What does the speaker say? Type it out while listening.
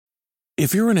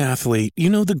If you're an athlete, you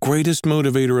know the greatest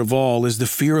motivator of all is the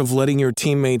fear of letting your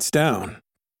teammates down.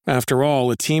 After all,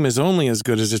 a team is only as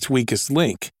good as its weakest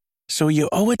link. So you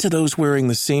owe it to those wearing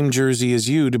the same jersey as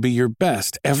you to be your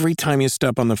best every time you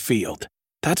step on the field.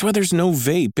 That's why there's no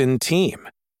vape in team.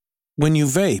 When you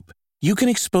vape, you can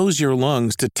expose your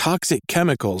lungs to toxic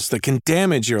chemicals that can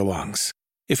damage your lungs.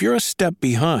 If you're a step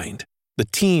behind, the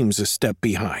team's a step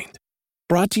behind.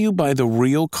 Brought to you by The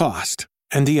Real Cost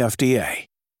and the FDA.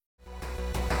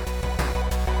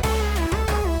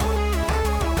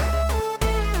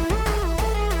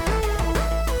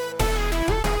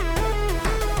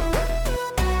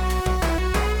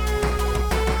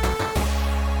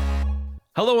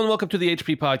 Hello and welcome to the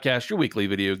HP Podcast, your weekly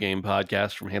video game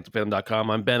podcast from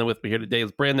handsomefan.com. I'm Ben, and with me here today is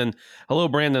Brandon. Hello,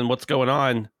 Brandon. What's going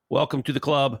on? Welcome to the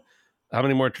club. How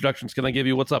many more introductions can I give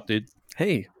you? What's up, dude?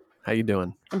 Hey, how you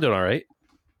doing? I'm doing all right.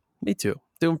 Me too.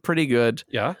 Doing pretty good.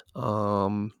 Yeah?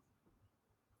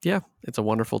 Yeah, it's a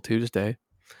wonderful Tuesday.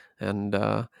 And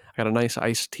I got a nice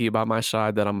iced tea by my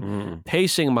side that I'm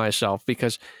pacing myself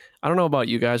because I don't know about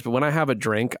you guys, but when I have a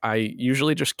drink, I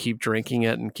usually just keep drinking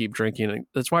it and keep drinking it.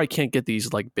 That's why I can't get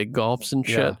these like big gulps and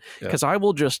shit because I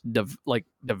will just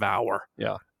devour.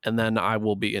 Yeah. And then I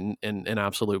will be in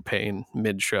absolute pain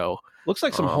mid-show. Looks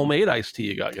like some homemade iced tea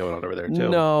you got going on over there, too.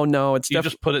 No, it's you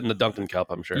just put it in the Dunkin'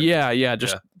 cup, I'm sure. Yeah,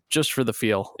 just for the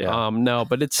feel. Yeah. No,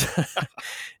 but it's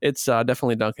it's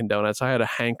definitely Dunkin' Donuts. I had a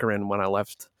hankering when I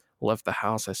left the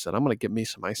house. I said, I'm going to get me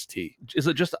some iced tea. Is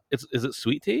it just is it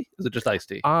sweet tea? Is it just iced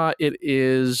tea? It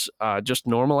is just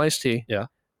normal iced tea. Yeah.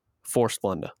 Forced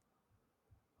Splenda.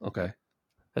 Okay.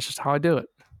 That's just how I do it.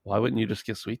 Why wouldn't you just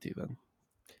get sweet tea then?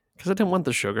 Because I didn't want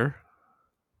the sugar.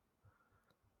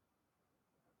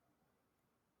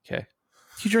 Okay.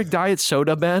 Do you drink diet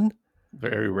soda, Ben?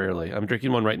 Very rarely. I'm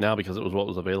drinking one right now because it was what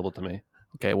was available to me.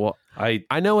 Okay, well, I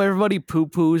know everybody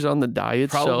poo-poos on the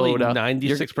diet probably soda.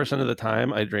 96% of the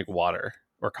time I drink water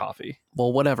or coffee.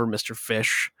 Well, whatever, Mr.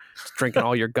 Fish. Just drinking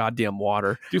all your goddamn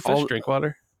water. Do fish drink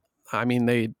water? I mean,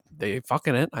 they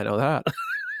fucking it. I know that.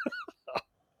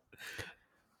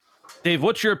 Dave,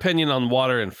 what's your opinion on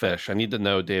water and fish? I need to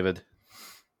know, David.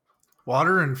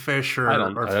 Water and fish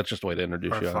that's just a way to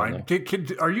introduce you. Fine.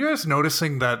 Are you guys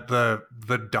noticing that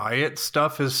the diet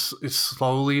stuff is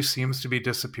slowly seems to be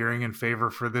disappearing in favor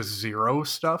for this zero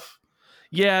stuff?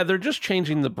 Yeah, they're just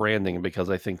changing the branding because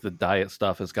I think the diet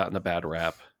stuff has gotten a bad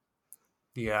rap.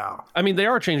 Yeah. I mean, they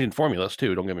are changing formulas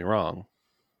too, don't get me wrong.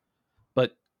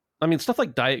 But, I mean, stuff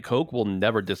like Diet Coke will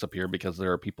never disappear because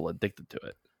there are people addicted to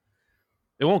it.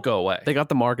 It won't go away. They got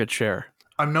the market share.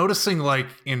 I'm noticing like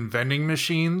in vending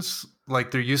machines, like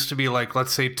there used to be like,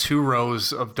 let's say 2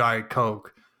 rows of Diet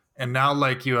Coke. And now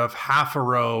like you have half a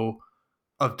row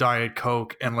of Diet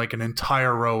Coke and like an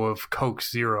entire row of Coke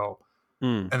Zero.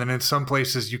 And then in some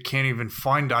places you can't even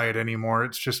find Diet anymore.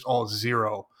 It's just all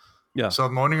zero. Yeah. So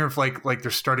I'm wondering if like they're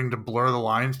starting to blur the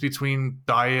lines between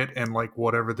Diet and like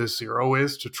whatever this zero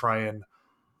is to try and,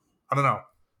 I don't know.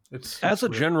 It's As a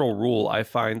weird. general rule, I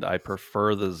find I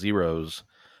prefer the zeros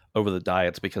over the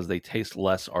diets because they taste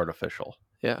less artificial.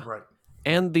 Yeah. Right.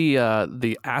 And the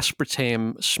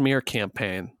aspartame smear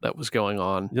campaign that was going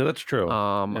on. Yeah, that's true.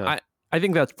 I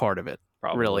think that's part of it.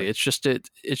 Probably. Really, it's just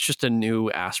a new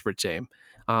aspartame.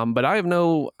 But I have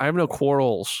no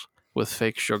quarrels with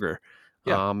fake sugar.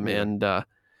 And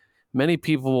many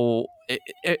people,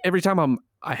 every time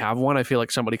I have one, I feel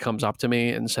like somebody comes up to me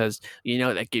and says,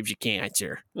 that gives you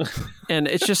cancer. And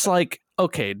it's just like,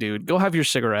 okay, dude, go have your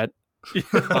cigarette.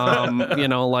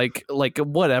 Like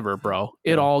whatever, bro.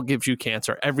 It all gives you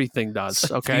cancer. Everything does.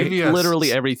 Okay. Stevia,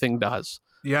 literally everything does.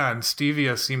 Yeah, and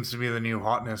stevia seems to be the new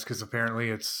hotness because apparently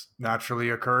it's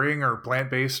naturally occurring or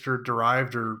plant-based or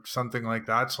derived or something like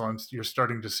that. So you're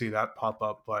starting to see that pop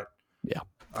up. But yeah,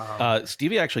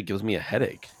 stevia actually gives me a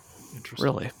headache. Interesting.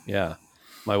 Really? Yeah,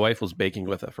 my wife was baking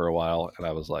with it for a while, and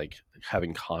I was like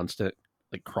having constant,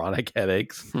 like chronic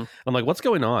headaches. I'm like, what's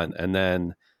going on? And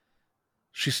then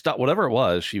she stopped. Whatever it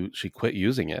was, she quit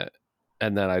using it,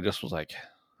 and then I just was like,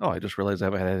 oh, I just realized I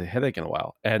haven't had a headache in a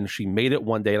while. And she made it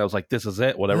one day, and I was like, this is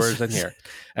it, whatever is in here.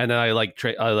 And then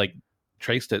I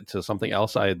traced it to something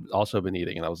else I had also been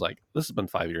eating, and I was like, this has been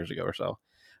 5 years ago or so.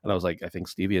 And I was like, I think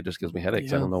stevia just gives me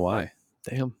headaches. Yeah. I don't know why.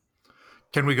 Damn.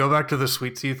 Can we go back to the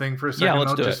sweet tea thing for a second? Yeah,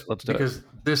 let's do it. Because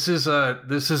this is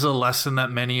a lesson that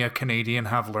many a Canadian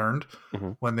have learned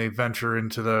when they venture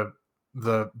into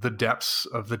the depths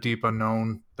of the deep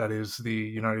unknown that is the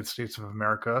United States of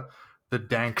America. The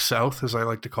dank South, as I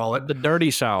like to call it. The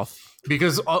dirty South.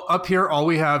 Because up here, all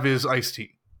we have is iced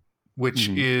tea, which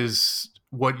is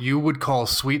what you would call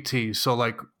sweet tea. So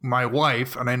like my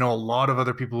wife, and I know a lot of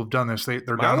other people who've done this, they're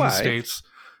down in the States.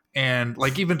 and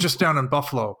like even just down in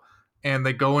Buffalo, and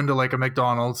they go into like a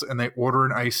McDonald's and they order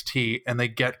an iced tea and they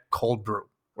get cold brew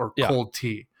or cold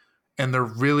tea, and they're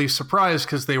really surprised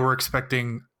because they were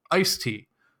expecting iced tea,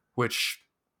 which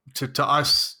to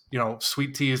us,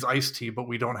 sweet tea is iced tea, but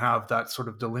we don't have that sort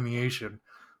of delineation.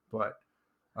 But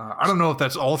I don't know if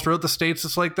that's all throughout the States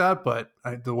it's like that, but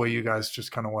the way you guys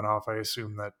just kind of went off, I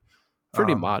assume that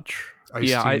pretty much. Iced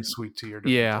tea and sweet tea are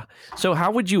different. Yeah. So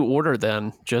how would you order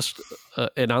then just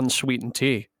an unsweetened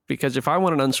tea? Because if I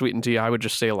want an unsweetened tea, I would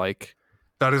just say like...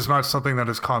 That is not something that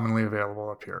is commonly available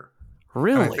up here.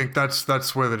 Really? And I think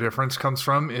that's where the difference comes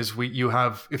from, is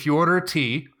if you order a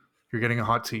tea, you're getting a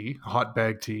hot tea, a hot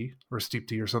bag tea, or a steep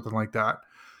tea or something like that.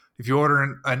 If you order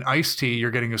an iced tea,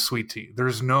 you're getting a sweet tea.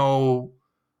 There's no...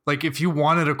 Like, if you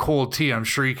wanted a cold tea, I'm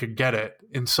sure you could get it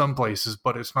in some places,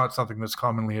 but it's not something that's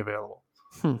commonly available.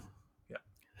 Yeah.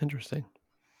 Interesting.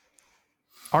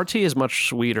 Our tea is much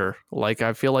sweeter. Like,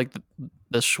 I feel like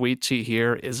the sweet tea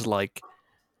here is, like,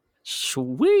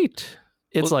 sweet.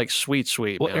 It's like sweet,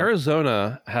 Well, man.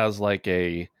 Arizona has, like,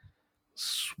 a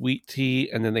sweet tea,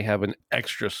 and then they have an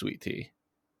extra sweet tea.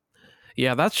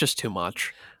 Yeah, that's just too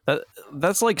much.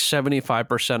 That's like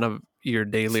 75% of your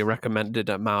daily recommended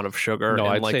amount of sugar. No,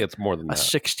 I'd like say it's more than a that.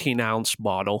 16-ounce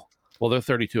bottle. Well, they're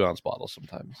 32-ounce bottles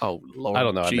sometimes. Oh, Lord. I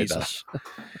don't know. Jesus. I made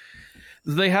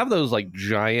that. They have those like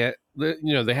giant,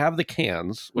 they have the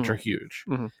cans, which are huge,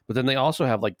 but then they also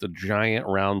have like the giant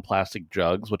round plastic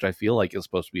jugs, which I feel like is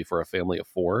supposed to be for a family of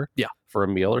 4. Yeah. For a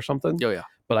meal or something. Oh, yeah.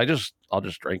 But I'll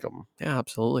just drink them. Yeah,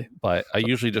 absolutely. But I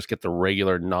usually just get the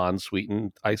regular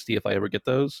non-sweetened iced tea if I ever get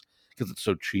those, because it's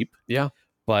so cheap. Yeah.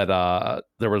 But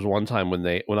there was one time when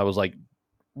I was like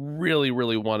really,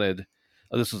 really wanted,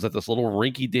 this was at this little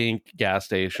rinky-dink gas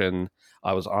station.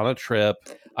 I was on a trip.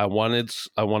 I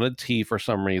wanted tea for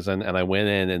some reason, and I went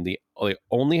in, and they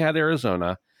only had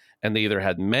Arizona, and they either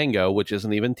had mango, which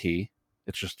isn't even tea.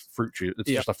 It's just fruit juice. It's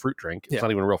just a fruit drink. It's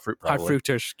not even real fruit. Probably. High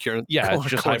fructose corn. Yeah, it's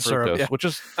just high fructose, syrup, which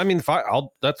is, I mean, fine.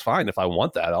 That's fine if I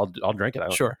want that. I'll drink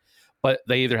it. Sure. But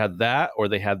they either had that or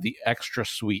they had the extra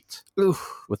sweet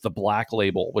with the black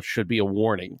label, which should be a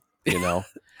warning. There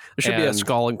should be a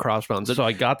skull and crossbones. So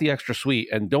I got the extra sweet,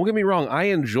 and don't get me wrong, I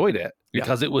enjoyed it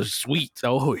because it was sweet.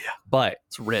 Oh yeah, but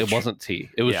it's rich. It wasn't tea.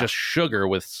 It was just sugar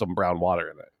with some brown water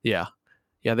in it. Yeah,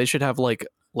 yeah. They should have like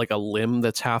a limb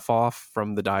that's half off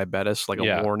from the diabetes, like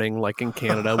a warning, like in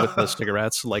Canada with the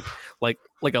cigarettes, like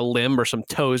a limb or some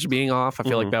toes being off. I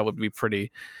feel like that would be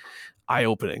pretty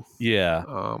eye-opening.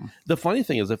 Yeah. The funny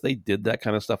thing is, if they did that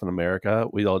kind of stuff in America,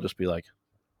 we'd all just be like,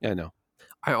 yeah, no.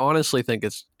 I honestly think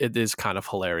it is kind of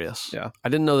hilarious. Yeah. I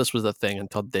didn't know this was a thing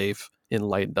until Dave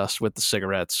enlightened us with the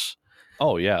cigarettes.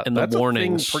 Oh yeah. And that's the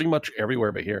warnings. A thing pretty much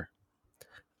everywhere but here.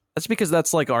 That's because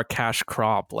that's like our cash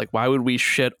crop. Like, why would we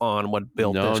shit on what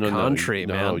built this country,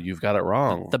 man? No, you've got it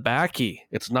wrong. The backy.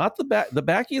 It's not the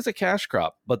backy is a cash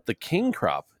crop, but the king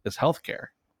crop is healthcare.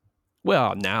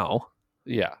 Well, now.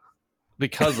 Yeah.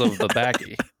 Because of the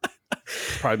backy.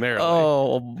 Primarily.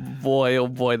 Oh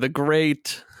boy. The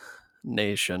great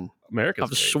nation.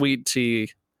 America's of sweet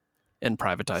tea and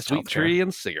privatized sweet healthcare. tree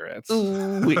and cigarettes.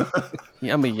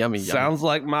 Yummy. Sounds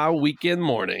like my weekend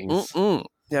mornings.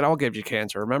 It all gives you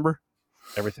cancer, remember?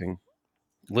 Everything.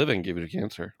 Living gives you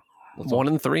cancer. That's 1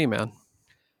 in 3, man.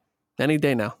 Any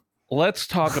day now. Let's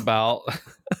talk about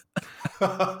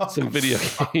some video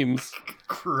games.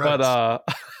 But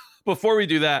before we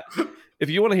do that, if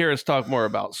you want to hear us talk more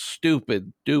about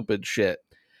stupid shit,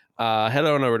 head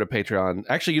on over to Patreon.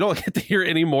 Actually, you don't get to hear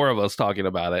any more of us talking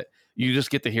about it. You just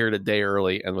get to hear it a day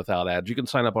early and without ads. You can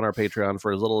sign up on our Patreon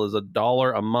for as little as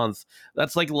 $1 a month.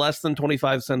 That's like less than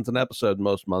 25 cents an episode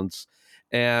most months.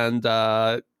 And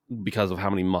because of how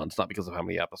many months, not because of how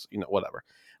many episodes, whatever.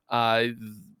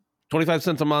 25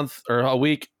 cents a month or a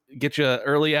week, get you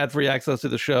early ad-free access to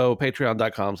the show,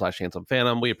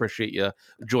 patreon.com/handsomephantom. We appreciate you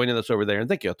joining us over there. And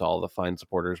thank you to all the fine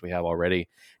supporters we have already.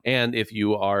 And if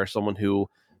you are someone who,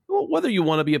 whether you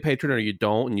want to be a patron or you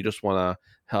don't, and you just want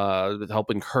to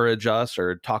help encourage us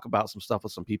or talk about some stuff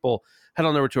with some people, head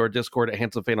on over to our Discord at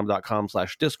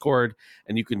handsomephantom.com/Discord,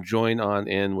 and you can join on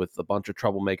in with a bunch of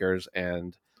troublemakers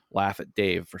and laugh at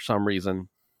Dave for some reason.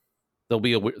 There'll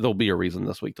be a reason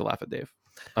this week to laugh at Dave.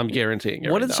 I'm guaranteeing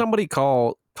it. What did somebody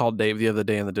call Dave the other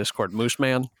day in the Discord? Moose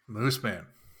Man? Moose Man.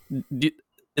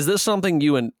 Is this something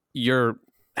you're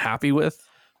happy with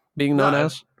being known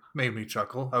as? Made me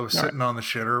chuckle. I was sitting on the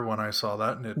shitter when I saw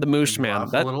that, and the Moose Man. A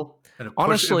little, and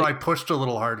honestly, I pushed a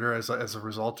little harder as a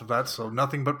result of that. So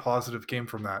nothing but positive came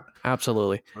from that.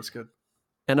 Absolutely, that's good.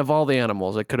 And of all the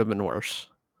animals, it could have been worse.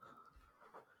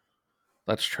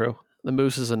 That's true. The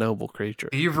moose is a noble creature.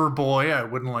 Beaver boy, I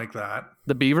wouldn't like that.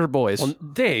 The Beaver Boys. Well,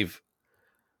 Dave,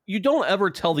 you don't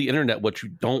ever tell the internet what you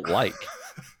don't like.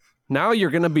 Now you're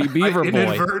going to be Beaver I Boy.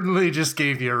 inadvertently just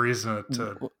gave you a reason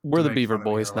to. We're to the make Beaver fun of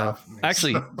me Boys or now. laugh at me,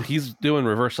 Actually, so. he's doing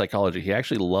reverse psychology. He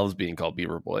actually loves being called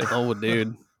Beaver Boy. Oh,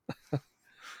 dude.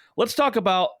 Let's talk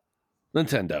about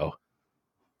Nintendo.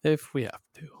 If we have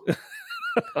to.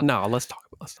 No, let's talk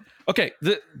about this. Okay,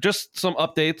 just some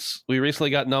updates. We recently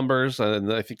got numbers,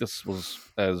 and I think this was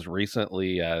as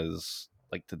recently as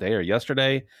like today or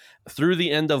yesterday. Through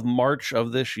the end of March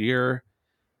of this year,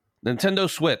 Nintendo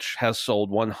Switch has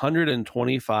sold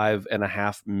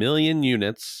 125.5 million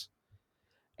units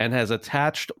and has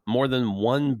attached more than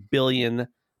 1 billion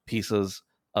pieces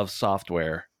of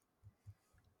software.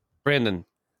 Brandon,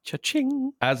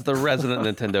 Cha-ching. as the resident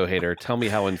Nintendo hater, tell me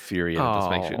how infuriated this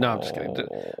makes you. No, I'm just kidding.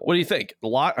 What do you think? A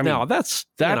lot? I mean, no, that's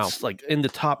like in the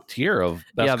top tier of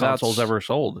best consoles ever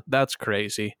sold. That's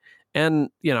crazy. And,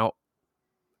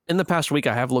 in the past week,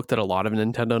 I have looked at a lot of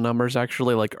Nintendo numbers,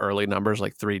 actually, like early numbers,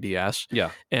 like 3DS.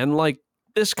 Yeah. And like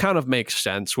this kind of makes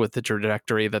sense with the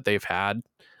trajectory that they've had.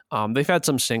 They've had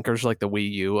some sinkers like the Wii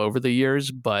U over the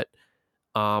years, but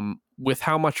with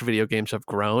how much video games have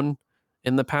grown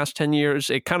in the past 10 years,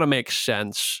 it kind of makes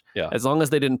sense. Yeah. As long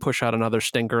as they didn't push out another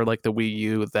stinker like the Wii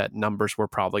U, that numbers were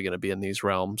probably going to be in these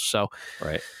realms. So,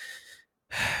 right.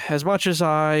 As much as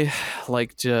I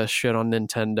like to shit on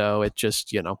Nintendo, it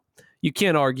just, you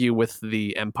can't argue with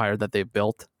the empire that they've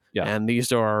built. Yeah. And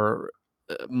these are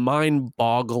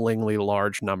mind-bogglingly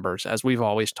large numbers, as we've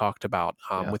always talked about,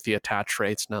 with the attach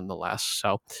rates nonetheless.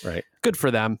 So right. Good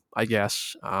for them, I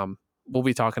guess. We'll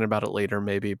be talking about it later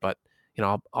maybe, but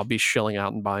I'll be shilling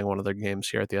out and buying one of their games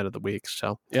here at the end of the week.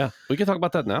 So yeah, we can talk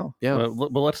about that now. Yeah.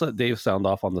 But let's let Dave sound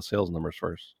off on the sales numbers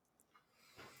first.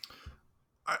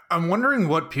 I'm wondering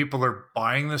what people are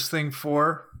buying this thing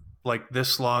for, like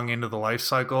this long into the life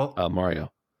cycle.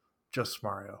 Mario. Just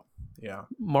Mario. Yeah.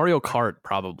 Mario Kart,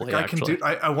 probably. Like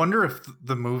I wonder if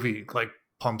the movie like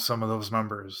pumped some of those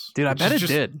numbers. Dude, I bet it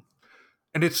did.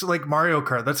 And it's like Mario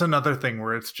Kart. That's another thing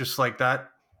where it's just like that.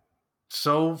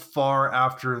 So far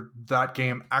after that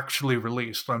game actually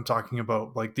released, I'm talking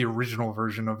about like the original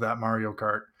version of that Mario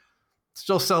Kart,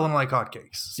 still selling like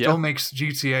hotcakes. Still makes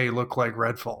GTA look like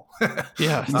Redfall.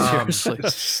 Yeah, seriously.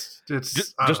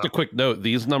 It's just a quick note.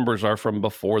 These numbers are from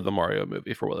before the Mario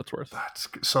movie, for what it's worth.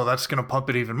 That's going to pump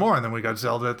it even more. And then we got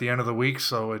Zelda at the end of the week,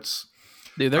 so it's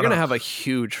dude. They're going to have a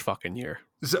huge fucking year.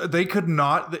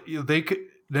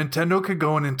 Nintendo could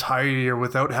go an entire year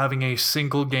without having a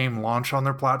single game launch on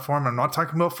their platform. I'm not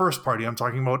talking about first party. I'm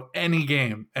talking about any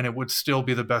game, and it would still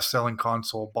be the best-selling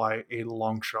console by a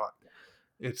long shot.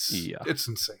 It's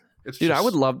insane. Dude, I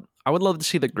would love to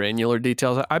see the granular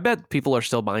details. I bet people are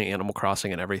still buying Animal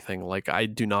Crossing and everything. Like, I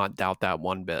do not doubt that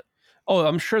one bit. Oh,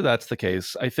 I'm sure that's the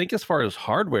case. I think as far as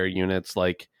hardware units,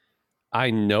 like, I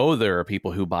know there are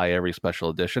people who buy every special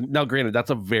edition. Now, granted, that's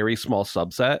a very small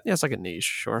subset. Yeah, it's like a niche,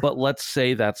 sure. But let's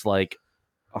say that's like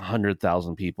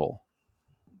 100,000 people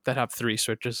that have 3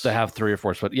 Switches. That have 3 or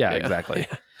 4 Switches. Yeah, exactly.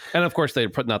 Yeah. And of course, they're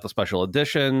putting out the special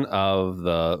edition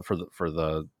of for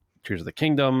the Tears of the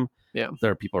Kingdom. Yeah,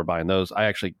 there are people who are buying those.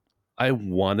 I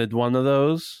wanted one of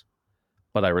those,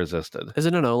 but I resisted. Is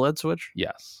it an OLED Switch?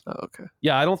 Yes. Oh, okay.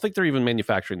 Yeah, I don't think they're even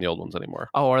manufacturing the old ones anymore.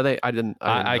 Oh, are they?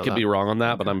 I could be wrong on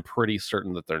that, but I'm pretty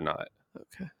certain that they're not.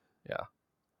 Okay. Yeah.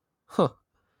 Huh.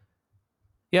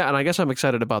 Yeah, and I guess I'm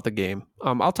excited about the game.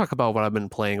 I'll talk about what I've been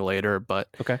playing later, but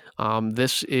okay.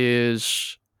 This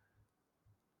is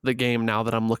the game now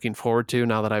that I'm looking forward to,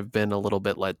 now that I've been a little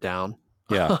bit let down.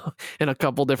 Yeah. In a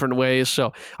couple different ways.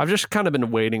 So I've just kind of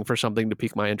been waiting for something to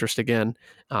pique my interest again.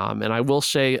 And I will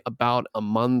say about a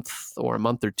month or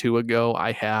 2 ago,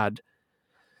 I had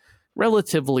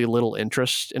relatively little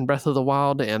interest in Breath of the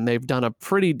Wild, and they've done a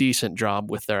pretty decent job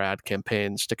with their ad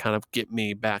campaigns to kind of get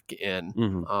me back in.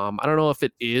 Mm-hmm. I don't know if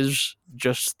it is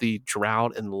just the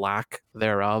drought and lack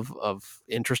thereof of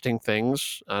interesting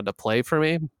things to play for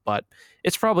me, but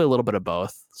it's probably a little bit of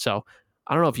both. So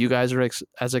I don't know if you guys are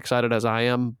as excited as I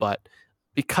am, but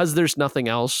because there's nothing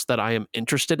else that I am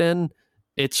interested in,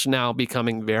 it's now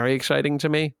becoming very exciting to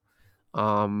me.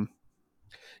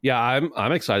 Yeah,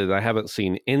 I'm excited. I haven't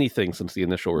seen anything since the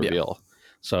initial reveal,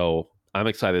 so I'm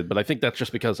excited. But I think that's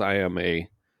just because I've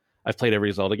played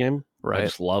every Zelda game. Right. I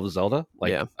just love Zelda.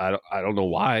 I don't know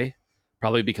why.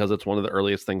 Probably because it's one of the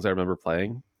earliest things I remember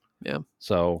playing. Yeah.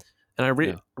 So. And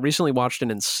I recently watched an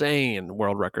insane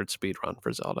world record speed run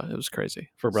for Zelda. It was crazy.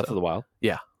 For Breath of the Wild?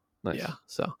 Yeah. Nice. Yeah.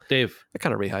 So Dave. It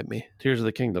kind of rehyped me. Tears of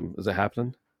the Kingdom. Is it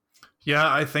happening?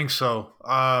 Yeah, I think so.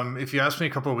 If you asked me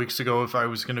a couple of weeks ago if I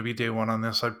was going to be day one on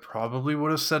this, I probably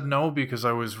would have said no because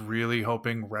I was really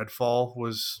hoping Redfall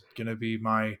was going to be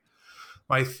my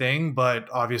thing, but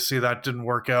obviously that didn't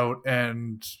work out.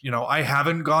 And I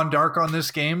haven't gone dark on this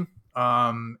game.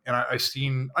 And I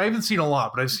haven't seen a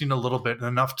lot, but I've seen a little bit,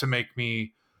 enough to make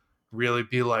me really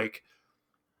be like,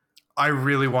 I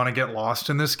really want to get lost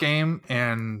in this game.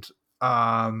 And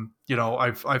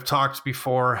I've talked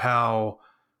before how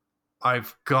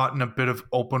I've gotten a bit of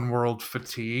open world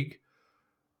fatigue.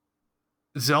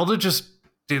 Zelda just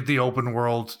did the open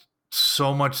world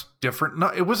so much different. No,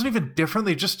 it wasn't even different.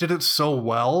 They just did it so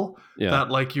well that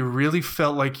like you really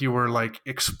felt like you were like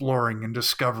exploring and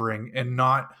discovering and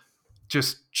not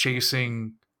just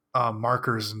chasing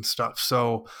markers and stuff.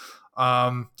 So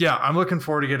yeah, I'm looking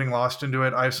forward to getting lost into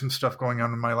it. I have some stuff going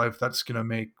on in my life that's going to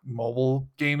make mobile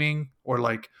gaming or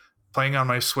like playing on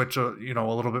my Switch, a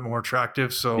little bit more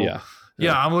attractive. So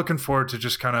yeah, I'm looking forward to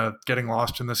just kind of getting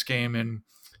lost in this game. And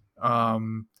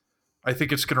I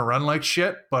think it's going to run like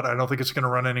shit, but I don't think it's going to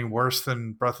run any worse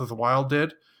than Breath of the Wild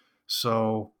did.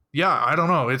 So yeah, I don't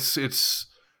know.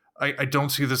 I don't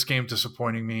see this game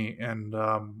disappointing me, and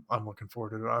I'm looking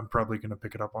forward to it. I'm probably going to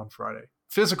pick it up on Friday.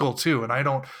 Physical too,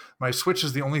 and my Switch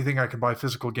is the only thing I can buy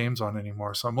physical games on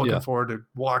anymore. So I'm looking forward to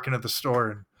walking at the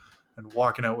store and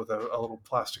walking out with a little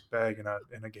plastic bag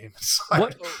and a game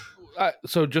inside.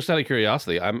 So just out of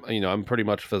curiosity, I'm pretty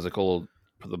much physical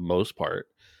for the most part,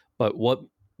 but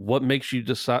what makes you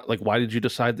decide, like, why did you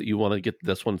decide that you want to get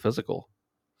this one physical,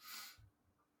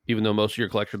 even though most of your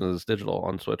collection is digital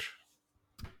on Switch?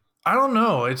 I don't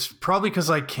know. It's probably because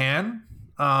I can.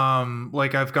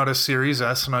 Like I've got a Series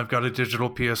S and I've got a digital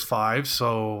PS5,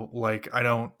 so like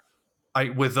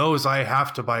with those I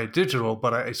have to buy a digital,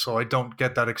 but I don't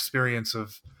get that experience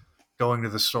of going to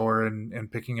the store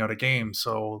and picking out a game.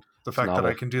 So the fact that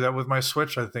I can do that with my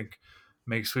Switch, I think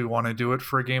makes me want to do it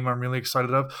for a game I'm really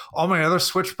excited of. All my other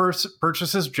Switch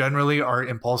purchases generally are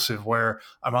impulsive, where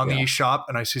I'm on the eShop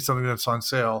and I see something that's on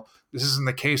sale. This isn't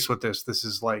the case with this. This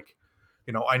is like,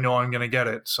 I know I'm going to get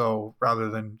it. So rather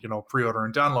than, pre-order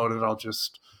and download it, I'll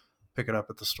just pick it up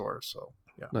at the store. So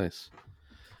yeah. Nice.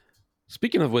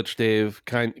 Speaking of which, Dave,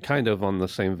 kind of on the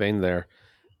same vein there,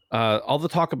 all the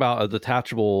talk about a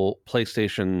detachable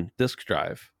PlayStation disc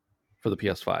drive for the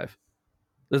PS5.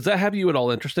 Does that have you at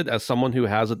all interested? As someone who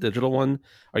has a digital one,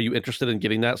 are you interested in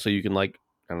getting that so you can, like,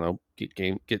 I don't know,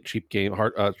 get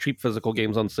cheap physical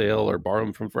games on sale or borrow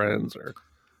them from friends? Or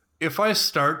if I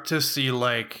start to see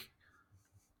like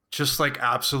just like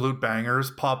absolute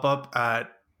bangers pop up at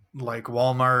like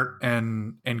Walmart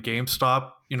and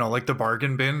GameStop, like the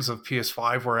bargain bins of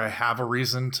PS5 where I have a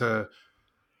reason to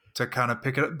kind of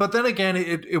pick it up. But then again,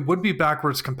 it would be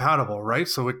backwards compatible, right?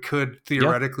 So it could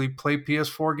theoretically play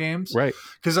PS4 games. Right.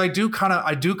 Because I do kind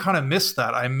of miss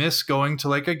that. I miss going to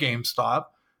like a GameStop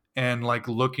and like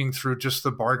looking through just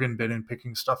the bargain bin and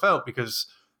picking stuff out because,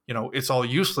 it's all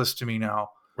useless to me now.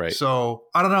 Right. So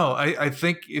I don't know. I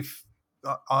think if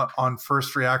on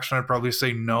first reaction, I'd probably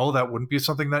say no, that wouldn't be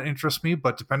something that interests me.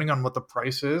 But depending on what the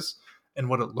price is and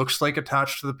what it looks like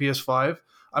attached to the PS5,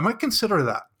 I might consider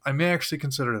that. I may actually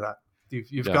consider that.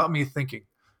 You've got me thinking.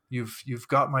 You've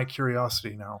got my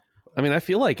curiosity now. I mean, I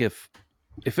feel like if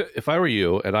I were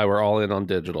you and I were all in on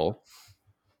digital,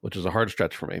 which is a hard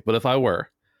stretch for me, but if I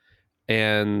were,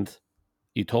 and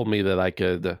you told me that I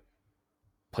could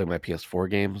play my PS4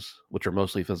 games, which are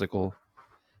mostly physical,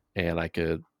 and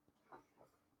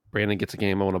Brandon gets a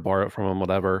game, I want to borrow it from him,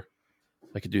 whatever,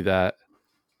 I could do that.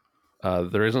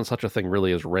 There isn't such a thing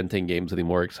really as renting games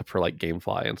anymore, except for like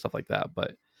GameFly and stuff like that.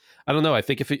 But I don't know. I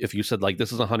think if you said like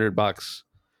this is $100,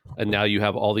 and now you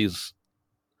have all these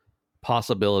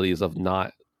possibilities of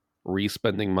not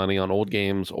re-spending money on old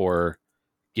games or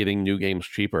getting new games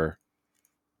cheaper.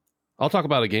 I'll talk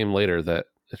about a game later that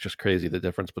it's just crazy, the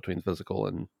difference between physical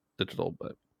and digital.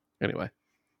 But anyway,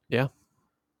 yeah,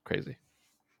 crazy.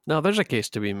 No, there's a case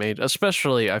to be made,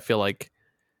 especially I feel like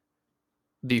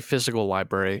the physical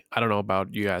library, I don't know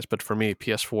about you guys, but for me,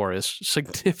 PS4 is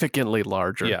significantly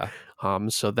larger. Yeah.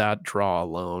 So that draw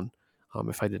alone,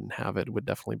 if I didn't have it, would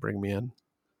definitely bring me in.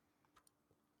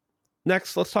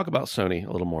 Next, let's talk about Sony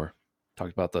a little more.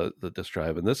 Talk about the disk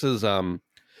drive, and this is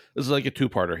like a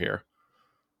two-parter here.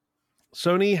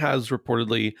 Sony has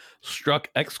reportedly struck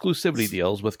exclusivity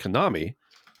deals with Konami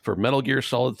for Metal Gear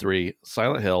Solid 3,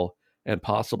 Silent Hill, and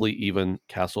possibly even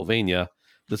Castlevania.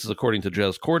 This is according to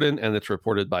Jez Corden, and it's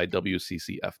reported by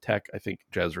WCCF Tech. I think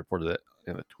Jez reported it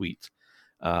in a tweet.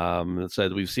 It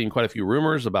said, we've seen quite a few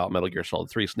rumors about Metal Gear Solid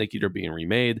 3 Snake Eater being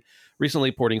remade.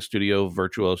 Recently, porting studio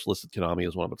Virtuos listed Konami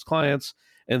as one of its clients,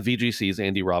 and VGC's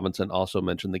Andy Robinson also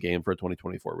mentioned the game for a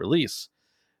 2024 release.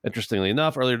 Interestingly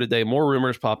enough, earlier today, more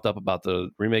rumors popped up about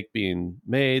the remake being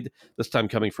made, this time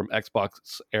coming from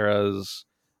Xbox Era's,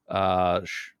 I'm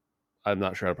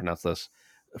not sure how to pronounce this,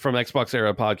 from Xbox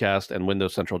Era podcast and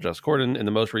Windows Central Jess Corden in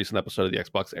the most recent episode of the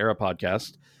Xbox Era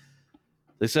podcast.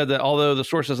 They said that although the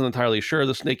source isn't entirely sure,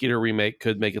 the Snake Eater remake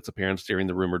could make its appearance during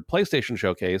the rumored PlayStation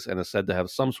showcase and is said to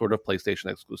have some sort of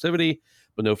PlayStation exclusivity,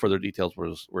 but no further details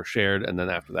were shared. And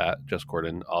then after that, Jess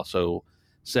Corden also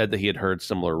said that he had heard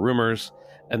similar rumors.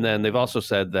 And then they've also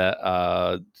said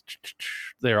that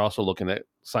they're also looking at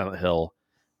Silent Hill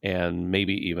and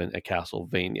maybe even a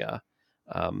Castlevania.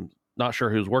 Not sure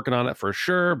who's working on it for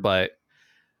sure, but...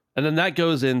 And then that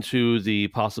goes into the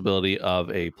possibility of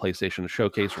a PlayStation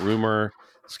showcase rumor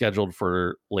scheduled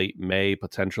for late May,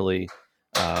 potentially.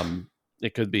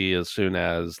 It could be as soon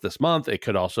as this month. It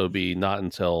could also be not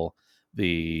until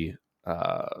the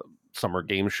summer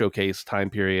game showcase time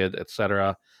period,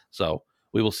 etc. So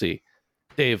we will see.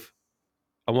 Dave,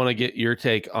 I want to get your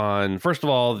take on, first of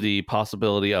all, the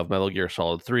possibility of Metal Gear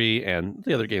Solid 3 and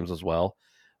the other games as well,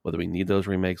 whether we need those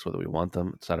remakes, whether we want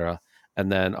them, etc. And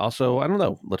then also, I don't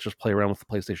know, let's just play around with the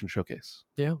PlayStation showcase.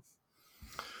 Yeah.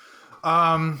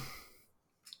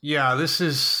 Yeah, this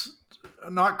is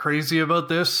not crazy about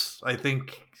this. I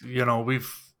think, you know, we've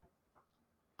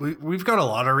got a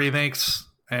lot of remakes,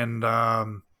 and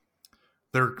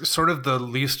they're sort of the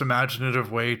least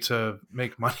imaginative way to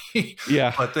make money.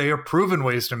 Yeah. But they are proven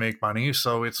ways to make money,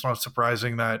 so it's not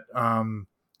surprising that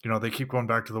you know, they keep going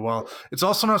back to the well. It's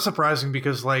also not surprising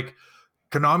because, like,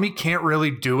 Konami can't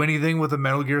really do anything with a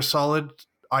Metal Gear Solid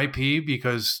IP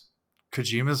because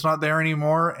Kojima's not there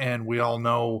anymore, and we all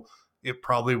know it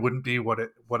probably wouldn't be what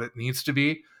it needs to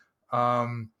be. I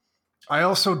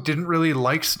also didn't really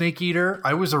like Snake Eater.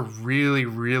 I was a really,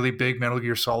 really big Metal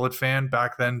Gear Solid fan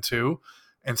back then too,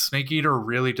 and Snake Eater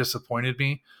really disappointed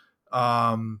me.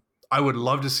 I would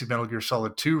love to see Metal Gear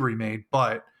Solid 2 remade,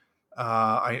 but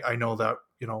I know that,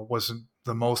 you know, wasn't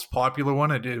the most popular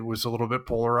one. It was a little bit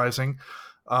polarizing.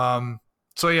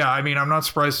 So yeah, I mean, I'm not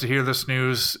surprised to hear this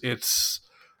news.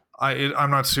 I'm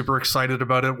not super excited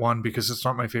about it. One, because it's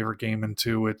not my favorite game, and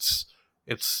two, it's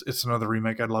another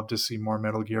remake. I'd love to see more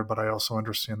Metal Gear, but I also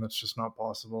understand that's just not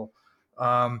possible.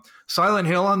 Silent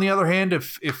Hill, on the other hand,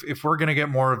 if we're gonna get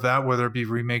more of that, whether it be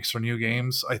remakes or new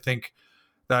games, I think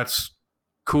that's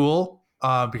cool.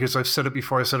 Because I've said it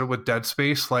before. I said it with Dead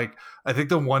Space. Like, I think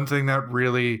the one thing that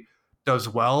really does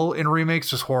well in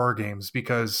remakes is horror games,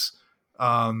 because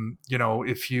you know,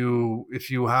 if you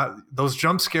have those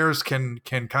jump scares can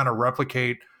kind of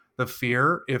replicate the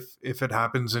fear if it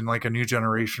happens in like a new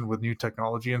generation with new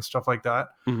technology and stuff like that.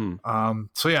 Mm-hmm.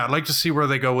 So yeah, I'd like to see where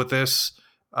they go with this,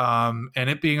 and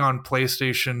it being on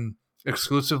PlayStation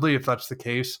exclusively, if that's the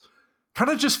case, kind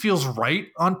of just feels right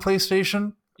on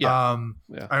PlayStation. Yeah.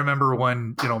 I remember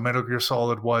when, you know, Metal Gear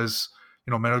Solid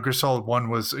 1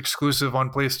 was exclusive on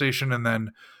PlayStation, and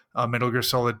then Metal Gear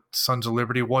Solid Sons of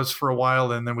Liberty was for a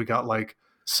while, and then we got like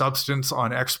Substance on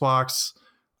Xbox.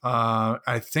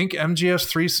 I think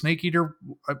MGS3 Snake Eater,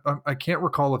 I can't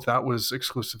recall if that was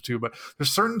exclusive too, but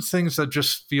there's certain things that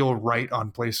just feel right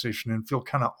on PlayStation and feel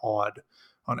kind of odd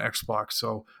on Xbox.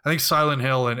 So I think Silent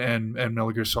Hill and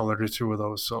Metal Gear Solid are two of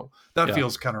those. So that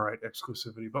feels kind of right,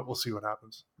 exclusivity, but we'll see what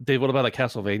happens. Dave, what about a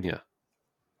Castlevania?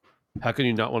 How can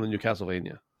you not want a new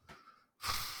Castlevania?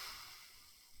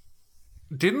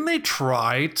 Didn't they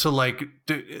try to like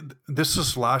this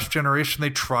was last generation? They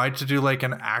tried to do like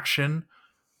an action,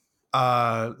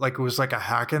 like it was like a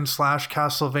hack and slash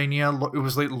Castlevania. It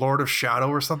was like Lord of Shadow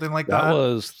or something like that. That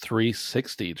was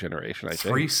 360 generation, I think.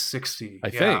 360, I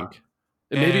think.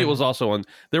 And maybe it was also on.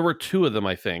 There were two of them,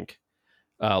 I think.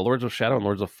 Lords of Shadow and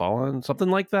Lords of Fallen, something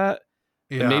like that.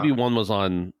 Yeah. And maybe one was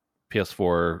on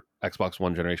PS4, Xbox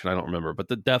One generation. I don't remember, but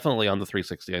definitely on the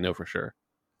 360. I know for sure.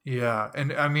 Yeah,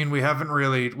 and I mean, we've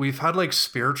had like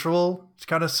spiritual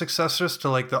kind of successors to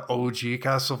like the OG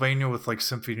Castlevania with like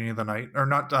Symphony of the Night, or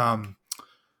not,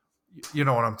 you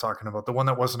know what I'm talking about, the one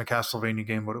that wasn't a Castlevania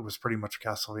game, but it was pretty much a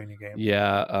Castlevania game.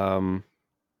 Yeah,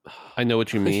 I know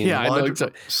what you mean. Yeah, Blood, I know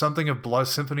exactly. Something of Blood,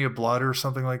 Symphony of Blood or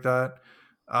something like that.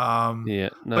 Yeah,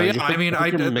 no, but yeah, I mean,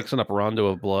 you're mixing up Rondo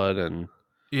of Blood and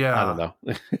yeah, I don't know.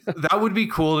 That would be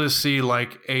cool to see,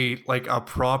 like a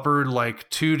proper like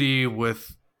 2D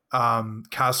with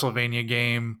Castlevania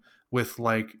game with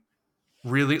like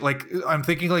really, like, I'm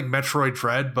thinking like Metroid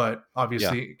Dread, but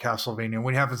obviously Castlevania.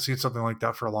 We haven't seen something like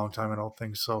that for a long time, I don't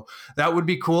think. So that would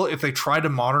be cool if they try to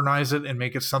modernize it and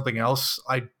make it something else.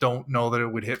 I don't know that it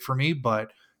would hit for me,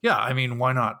 but yeah, I mean,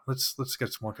 why not? Let's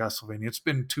get some more Castlevania. It's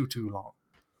been too long.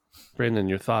 Brandon,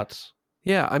 your thoughts?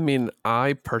 Yeah, I mean,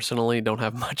 I personally don't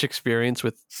have much experience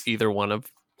with either one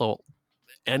of, well,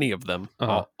 any of them,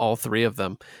 all three of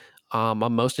them. I'm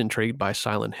most intrigued by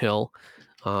Silent Hill.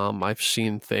 I've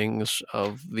seen things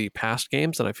of the past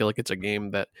games, and I feel like it's a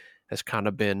game that has kind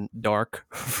of been dark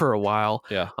for a while.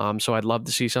 Yeah. So I'd love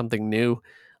to see something new.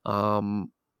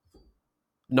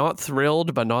 Not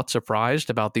thrilled, but not surprised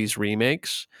about these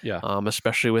remakes. Yeah.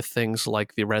 Especially with things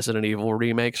like the Resident Evil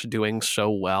remakes doing so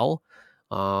well.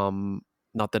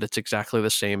 Not that it's exactly the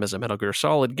same as a Metal Gear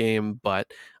Solid game, but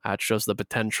it shows the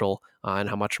potential and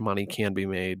how much money can be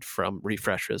made from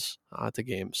refreshes to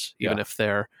games, even if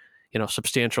they're,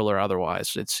 substantial or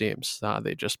otherwise. It seems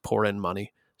they just pour in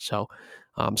money. So,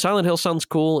 Silent Hill sounds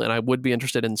cool, and I would be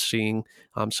interested in seeing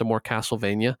some more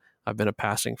Castlevania. I've been a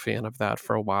passing fan of that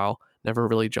for a while. Never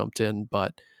really jumped in,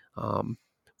 but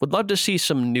would love to see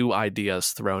some new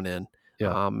ideas thrown in.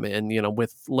 Yeah. And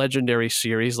with legendary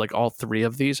series like all three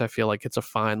of these, I feel like it's a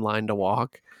fine line to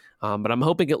walk. But I'm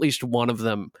hoping at least one of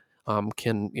them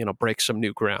can break some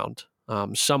new ground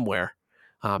somewhere,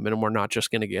 and we're not just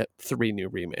going to get 3 new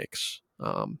remakes.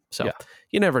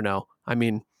 You never know. I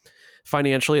mean,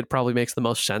 financially, it probably makes the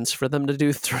most sense for them to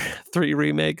do three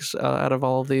remakes out of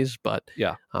all of these. But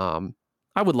I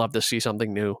would love to see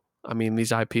something new. I mean,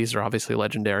 these IPs are obviously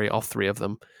legendary. All 3 of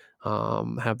them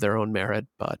have their own merit,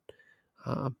 but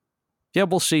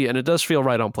we'll see. And it does feel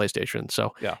right on PlayStation.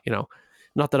 So,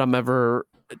 not that I'm ever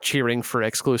cheering for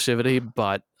exclusivity,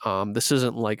 but this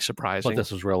isn't like surprising. But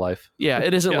this is real life. Yeah,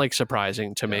 it isn't like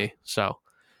surprising to me. So.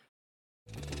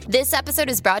 This episode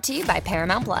is brought to you by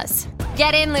Paramount Plus.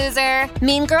 Get in, loser!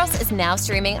 Mean Girls is now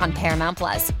streaming on Paramount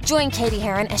Plus. Join Katie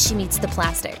Heron as she meets the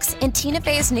plastics in Tina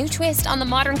Fey's new twist on the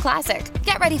modern classic.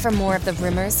 Get ready for more of the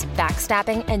rumors,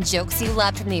 backstabbing, and jokes you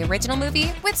loved from the original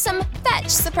movie with some fetch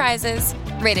surprises.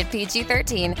 Rated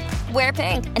PG-13. Wear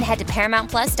pink and head to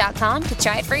ParamountPlus.com to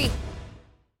try it free.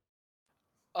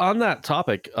 On that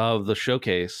topic of the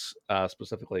showcase,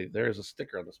 specifically, there is a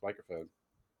sticker on this microphone.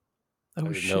 I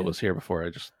didn't know it was here before. I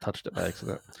just touched it by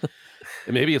accident.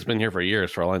 Maybe it's been here for years,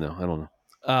 for all I know. I don't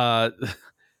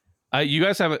know. You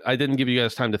guys haven't. I didn't give you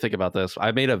guys time to think about this.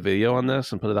 I made a video on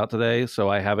this and put it out today, so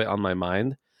I have it on my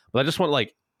mind. But I just want,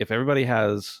 if everybody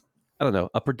has, I don't know,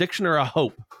 a prediction or a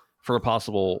hope for a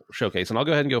possible showcase, and I'll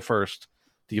go ahead and go first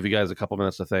to give you guys a couple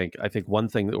minutes to think. I think one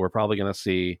thing that we're probably going to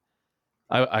see,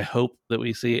 I hope that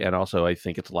we see, and also I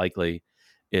think it's likely,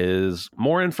 is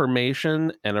more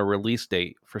information and a release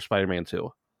date for Spider-Man 2.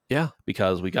 Yeah.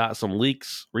 Because we got some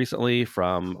leaks recently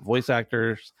from voice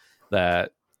actors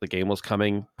that the game was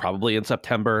coming probably in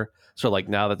September. So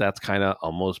now that that's kind of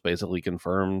almost basically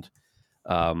confirmed,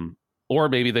 or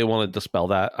maybe they want to dispel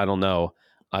that. I don't know.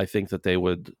 I think that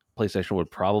PlayStation would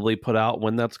probably put out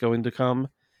when that's going to come.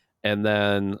 And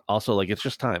then also it's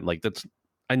just time.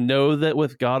 I know that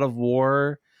with God of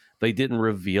War, they didn't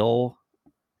reveal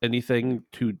anything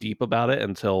too deep about it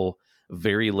until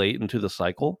very late into the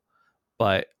cycle,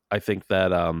 but I think that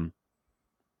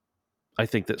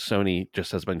Sony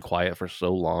just has been quiet for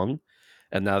so long,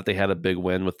 and now that they had a big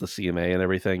win with the CMA and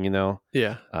everything,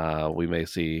 we may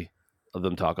see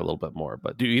them talk a little bit more.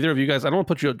 But do either of you guys? I don't want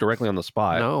to put you directly on the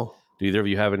spot. No. Do either of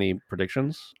you have any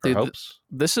predictions or hopes?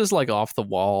 This is off the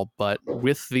wall, but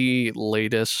with the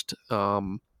latest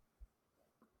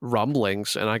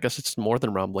rumblings, and I guess it's more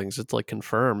than rumblings, it's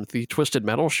confirmed, the Twisted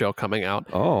Metal show coming out.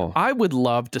 I would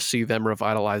love to see them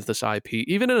revitalize this IP,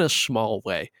 even in a small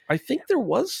way. I think there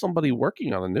was somebody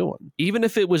working on a new one. Even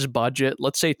if it was budget,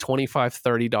 let's say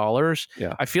 $25-$30.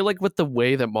 Yeah. I feel like with the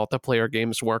way that multiplayer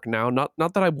games work now, not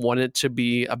that I want it to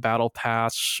be a battle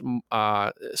pass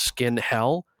skin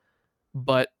hell,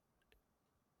 but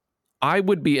I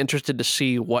would be interested to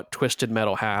see what Twisted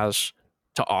Metal has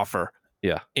to offer.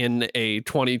 Yeah. In a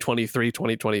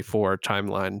 2023-2024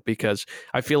 timeline, because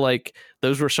I feel like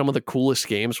those were some of the coolest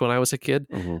games when I was a kid.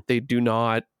 Mm-hmm. They do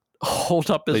not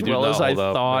hold up as well as I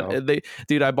thought. No.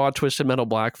 I bought Twisted Metal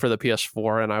Black for the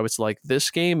PS4, and I was like, this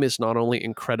game is not only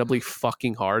incredibly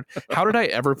fucking hard. How did I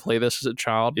ever play this as a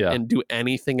child and do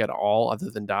anything at all other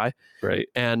than die? Right.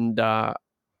 And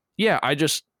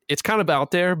it's kind of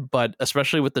out there, but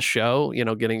especially with the show,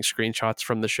 getting screenshots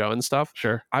from the show and stuff.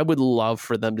 Sure. I would love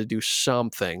for them to do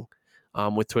something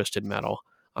with Twisted Metal.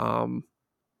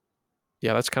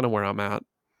 That's kind of where I'm at.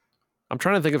 I'm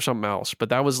trying to think of something else, but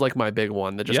that was my big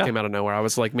one that just came out of nowhere. I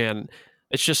was like, man,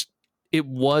 it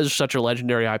was such a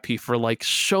legendary IP for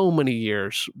so many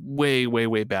years, way, way,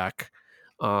 way back.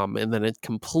 And then it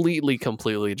completely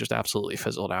just absolutely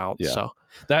fizzled out. Yeah. So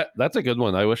that's a good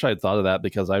one. I wish I'd thought of that,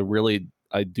 because I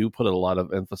do put a lot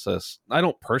of emphasis. I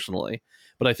don't personally,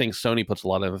 but I think Sony puts a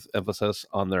lot of emphasis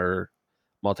on their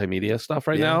multimedia stuff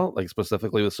right now, like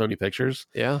specifically with Sony Pictures.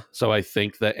 Yeah. So I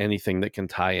think that anything that can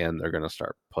tie in, they're going to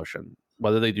start pushing.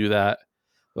 Whether they do that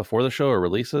before the show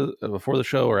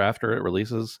or after it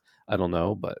releases, I don't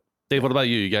know. But Dave, what about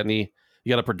you? You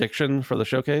got a prediction for the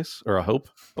showcase, or a hope,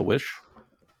 a wish?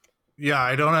 Yeah,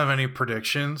 I don't have any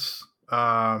predictions. Well,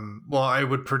 I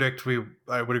would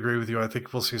agree with you. I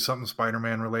think we'll see something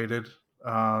Spider-Man related.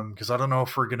 Because I don't know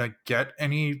if we're gonna get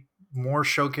any more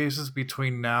showcases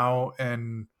between now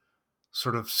and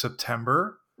sort of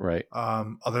September, Right.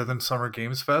 other than Summer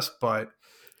Games Fest. But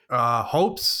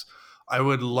hopes, I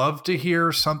would love to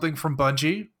hear something from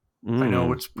Bungie. I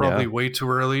know it's probably way too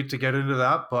early to get into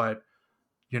that, but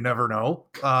you never know.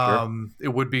 Sure. It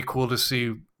would be cool to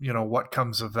see, what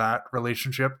comes of that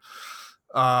relationship.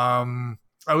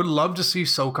 I would love to see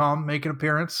SOCOM make an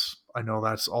appearance. I know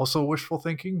that's also wishful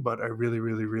thinking, but I really,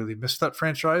 really, really miss that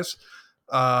franchise.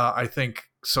 I think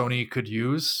Sony could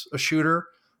use a shooter,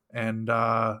 and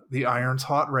the iron's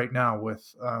hot right now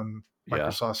with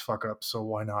Microsoft's fuck up, so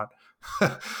why not?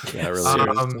 Yeah,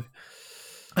 really.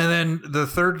 And then the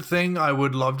third thing I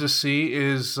would love to see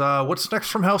is what's next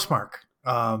from Housemarque.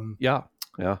 Yeah.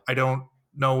 I don't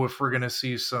know if we're going to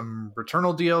see some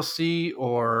Returnal DLC,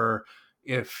 or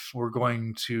if we're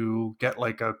going to get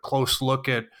like a close look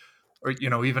at, or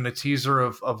even a teaser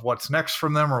of what's next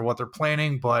from them or what they're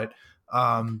planning. But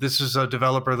this is a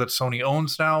developer that Sony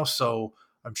owns now, so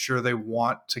I'm sure they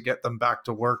want to get them back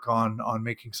to work on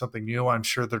making something new. I'm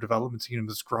sure their development team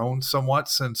has grown somewhat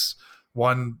since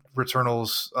one,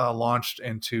 Returnal's launched,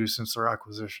 and two, since their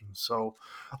acquisition. So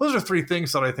those are three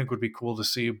things that I think would be cool to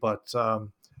see. But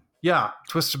yeah,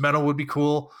 Twisted Metal would be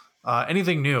cool.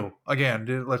 Anything new?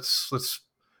 Again, let's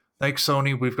thank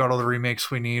Sony. We've got all the remakes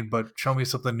we need, but show me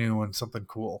something new and something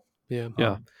cool. Yeah.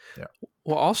 Yeah.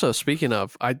 Well, also speaking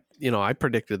of, I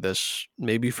predicted this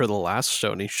maybe for the last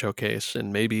Sony showcase,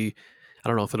 and maybe, I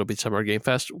don't know if it'll be Summer Game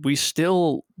Fest. We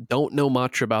still don't know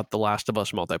much about The Last of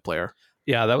Us multiplayer.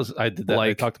 Yeah, I did that.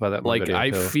 I talked about that in my video I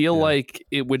too. feel like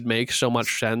it would make so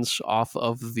much sense off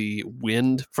of the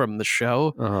wind from the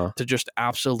show to just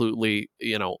absolutely,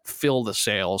 fill the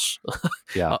sales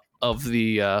of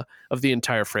the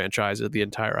entire franchise, of the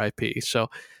entire IP. So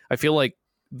I feel like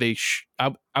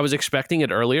I was expecting it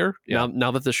earlier. Yeah.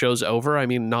 Now that the show's over, I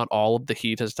mean, not all of the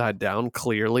heat has died down.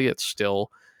 Clearly, it's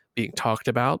still being talked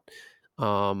about.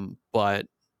 But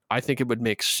I think it would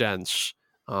make sense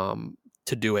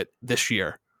to do it this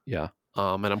year. Yeah.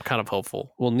 And I'm kind of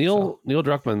hopeful. Well, Neil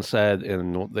Druckmann said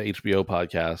in the HBO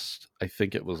podcast, I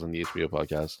think it was in the HBO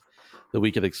podcast, that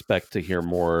we could expect to hear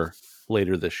more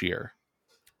later this year.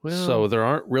 Well, so there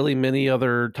aren't really many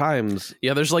other times.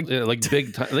 Yeah, there's like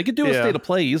big time. They could do a state of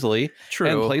play easily. True.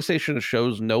 And PlayStation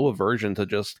shows no aversion to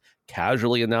just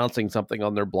casually announcing something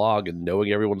on their blog and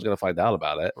knowing everyone's going to find out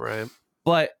about it. Right.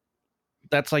 But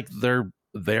that's like their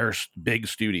big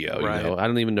studio. Right. I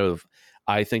don't even know if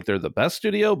I think they're the best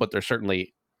studio, but they're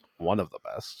certainly one of the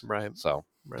best. Right. So,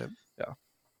 right. Yeah.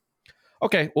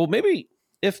 Okay. Well, maybe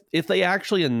if they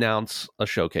actually announce a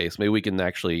showcase, maybe we can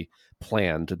actually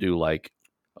plan to do like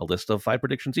a list of 5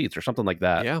 predictions each or something like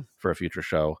that for a future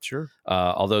show. Sure.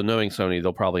 Although knowing Sony,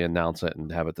 they'll probably announce it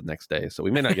and have it the next day. So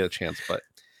we may not get a chance, but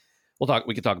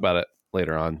we can talk about it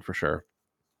later on for sure.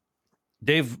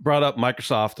 Dave brought up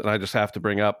Microsoft, and I just have to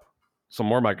bring up some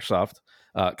more Microsoft.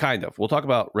 Kind of. We'll talk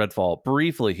about Redfall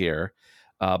briefly here.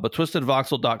 But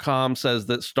TwistedVoxel.com says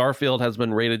that Starfield has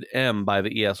been rated M by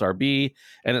the ESRB,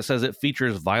 and it says it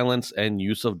features violence and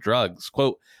use of drugs.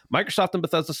 Quote, Microsoft and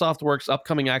Bethesda Softworks'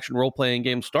 upcoming action role-playing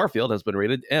game Starfield has been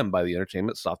rated M by the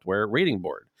Entertainment Software Rating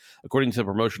Board. According to the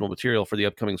promotional material for the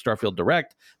upcoming Starfield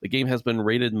Direct, the game has been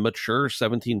rated mature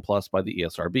 17+ by the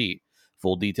ESRB.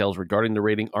 Full details regarding the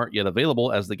rating aren't yet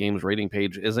available, as the game's rating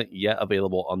page isn't yet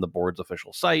available on the board's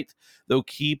official site, though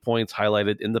key points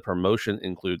highlighted in the promotion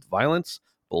include violence,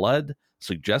 blood,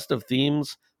 suggestive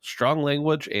themes, strong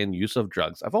language, and use of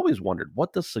drugs. I've always wondered,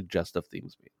 what does suggestive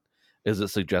themes mean? Is it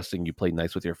suggesting you play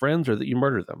nice with your friends or that you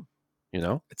murder them?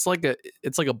 It's like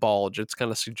a bulge. It's kind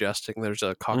of suggesting there's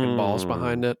a cock and balls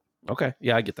behind it. Okay,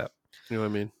 yeah, I get that. You know what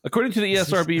I mean? According to the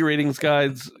ESRB ratings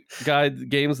guide,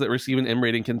 games that receive an M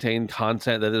rating contain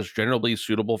content that is generally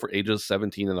suitable for ages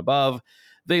 17 and above.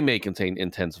 They may contain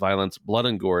intense violence, blood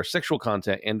and gore, sexual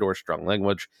content, and or strong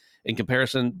language. In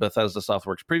comparison, Bethesda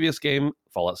Softworks' previous game,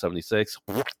 Fallout 76,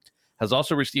 has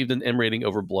also received an M rating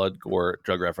over blood, gore,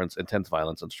 drug reference, intense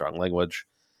violence, and strong language.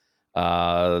 The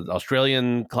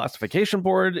Australian Classification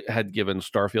Board had given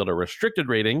Starfield a restricted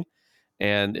rating,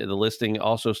 and the listing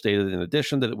also stated in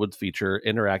addition that it would feature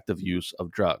interactive use of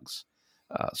drugs.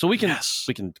 So we can,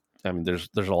 I mean, there's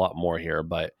a lot more here,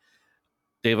 but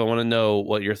Dave, I want to know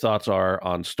what your thoughts are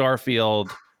on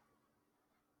Starfield.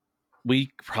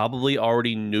 We probably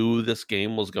already knew this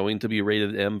game was going to be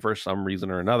rated M for some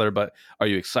reason or another, but are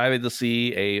you excited to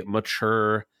see a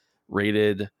mature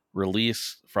rated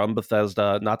release from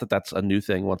Bethesda? Not that that's a new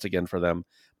thing once again for them,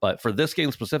 but for this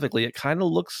game specifically, it kind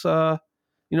of looks, other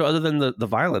than the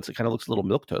violence, it kind of looks a little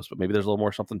milquetoast, but maybe there's a little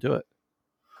more something to it.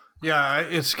 Yeah,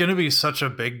 it's going to be such a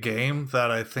big game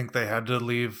that I think they had to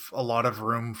leave a lot of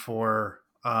room for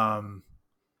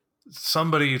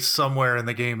somebody somewhere in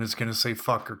the game is going to say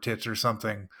fuck or tits or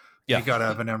something. Yeah. You got to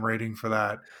have an M rating for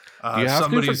that. Do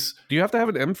you have to have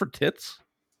an M for tits?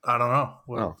 I don't know.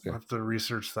 We'll have to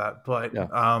research that. But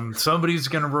somebody's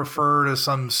going to refer to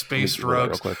some space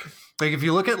drugs. Like if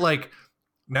you look at like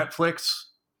Netflix,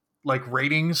 like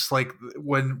ratings, like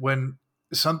when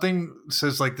something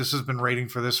says like this has been rating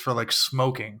for this for like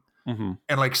smoking, and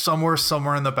like somewhere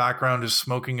in the background is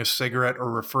smoking a cigarette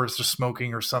or refers to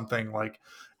smoking or something, like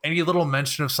any little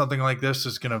mention of something like this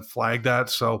is going to flag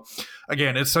that. So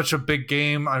again, it's such a big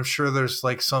game. I'm sure there's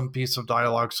like some piece of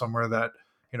dialogue somewhere that,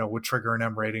 would trigger an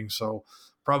M rating. So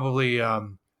probably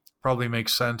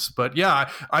makes sense. But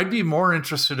yeah, I'd be more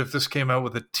interested if this came out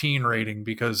with a teen rating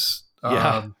because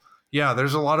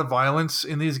there's a lot of violence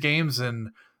in these games. And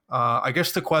I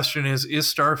guess the question is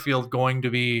Starfield going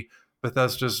to be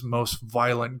Bethesda's most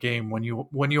violent game when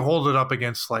you hold it up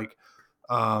against like,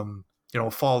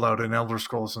 Fallout and Elder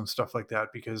Scrolls and stuff like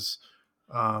that? Because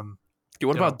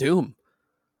what about Doom?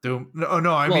 No,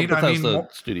 I mean Bethesda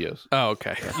Studios. Oh,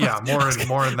 okay. Yeah, more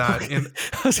in that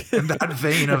in that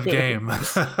vein of game.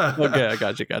 Okay, I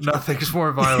got you. Nothing's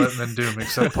more violent than Doom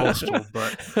except Postal,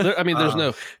 but there's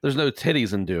no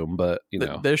titties in Doom, but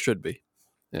there should be.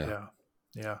 Yeah.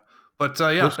 But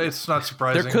it's not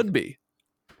surprising. There could be.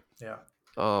 Yeah.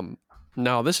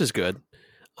 No, this is good.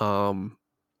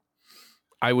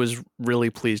 I was really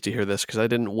pleased to hear this because I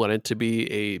didn't want it to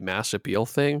be a mass appeal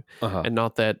thing. And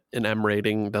not that an M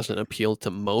rating doesn't appeal to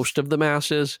most of the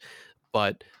masses,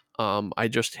 but I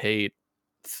just hate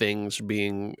things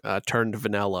being turned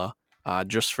vanilla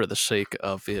just for the sake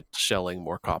of it selling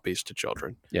more copies to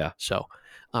children. Yeah. So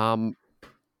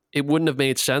it wouldn't have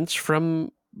made sense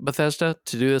from Bethesda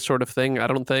to do this sort of thing, I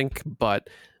don't think, but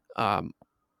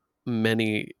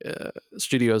many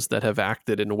studios that have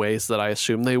acted in ways that I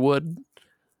assume they would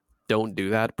don't do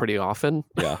that pretty often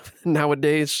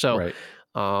nowadays. So, right.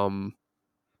 I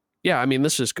mean,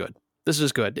 this is good.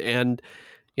 And,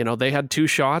 they had 2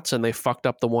 shots and they fucked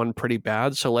up the one pretty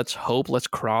bad. So let's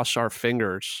cross our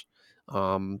fingers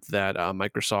that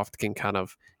Microsoft can kind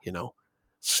of,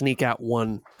 sneak out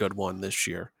one good one this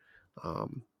year.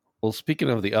 Well, speaking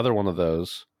of the other one of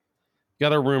those,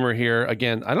 got a rumor here.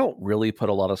 Again, I don't really put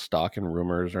a lot of stock in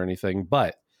rumors or anything,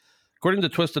 but according to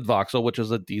Twisted Voxel, which is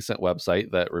a decent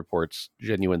website that reports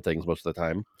genuine things most of the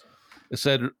time, it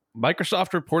said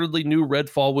Microsoft reportedly knew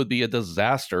Redfall would be a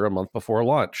disaster a month before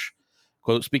launch.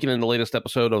 Quote, speaking in the latest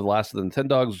episode of The Last of the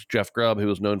Nintendogs, Jeff Grubb, who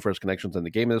is known for his connections in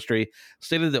the game industry,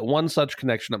 stated that one such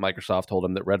connection at Microsoft told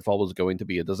him that Redfall was going to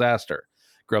be a disaster.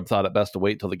 Grubb thought it best to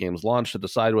wait till the game's launch to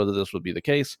decide whether this would be the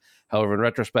case. However, in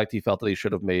retrospect, he felt that he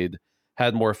should have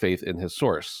had more faith in his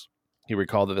source. He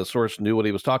recalled that his source knew what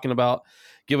he was talking about.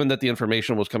 Given that the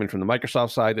information was coming from the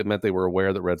Microsoft side, it meant they were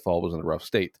aware that Redfall was in a rough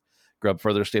state. Grubb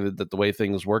further stated that the way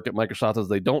things work at Microsoft is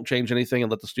they don't change anything and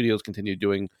let the studios continue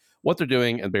doing what they're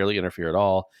doing and barely interfere at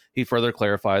all. He further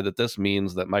clarified that this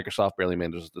means that Microsoft barely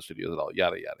manages the studios at all.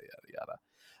 Yada, yada, yada, yada.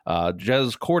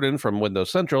 Jez Corden from Windows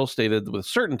Central stated with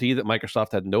certainty that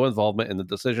Microsoft had no involvement in the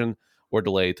decision or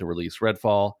delay to release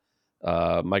Redfall.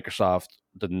 Microsoft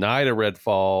denied a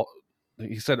Redfall.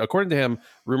 He said, according to him,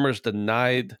 rumors that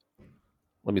Microsoft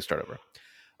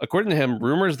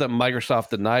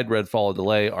denied Redfall a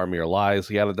delay are mere lies.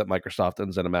 He added that Microsoft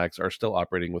and ZeniMax are still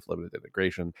operating with limited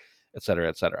integration, et cetera,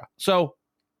 et cetera. So,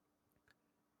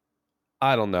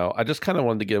 I don't know. I just kind of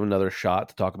wanted to give another shot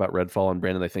to talk about Redfall, and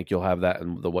Brandon, I think you'll have that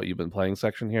in the what you've been playing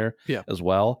section here as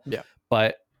well. Yeah.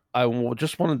 But I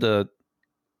just wanted to...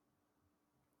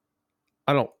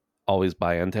 I don't always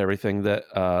buy into everything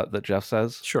that Jeff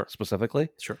says, specifically.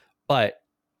 Sure. But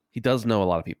he does know a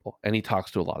lot of people, and he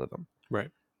talks to a lot of them. Right.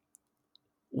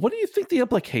 What do you think the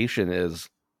implication is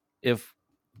if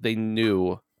they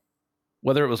knew,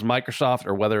 whether it was Microsoft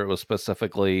or whether it was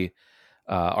specifically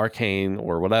Arcane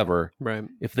or whatever, right?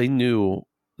 If they knew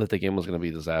that the game was going to be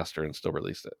a disaster and still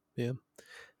released it? Yeah.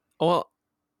 Well,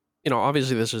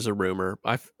 obviously this is a rumor.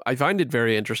 I find it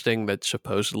very interesting that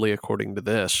supposedly, according to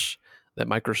this, that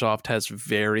Microsoft has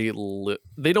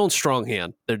they don't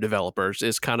stronghand their developers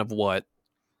is kind of what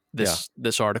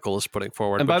this article is putting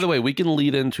forward. And by the way, we can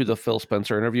lead into the Phil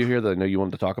Spencer interview here that I know you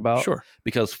wanted to talk about. Sure.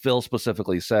 Because Phil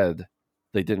specifically said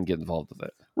they didn't get involved with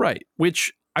it. Right.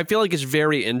 Which I feel like is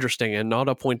very interesting and not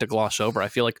a point to gloss over. I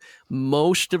feel like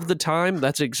most of the time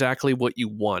that's exactly what you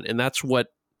want. And that's what,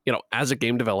 as a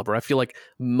game developer, I feel like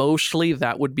mostly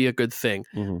that would be a good thing.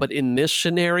 Mm-hmm. But in this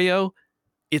scenario,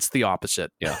 it's the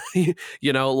opposite. Yeah.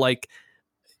 Like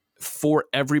for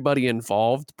everybody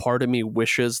involved, part of me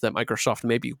wishes that Microsoft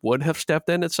maybe would have stepped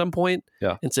in at some point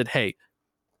and said, hey,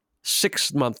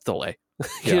 6-month delay,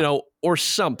 or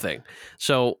something.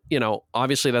 So,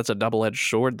 obviously that's a double-edged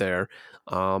sword there.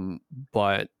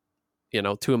 But,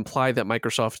 to imply that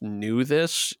Microsoft knew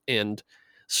this and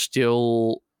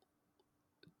still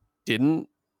didn't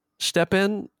step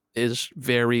in is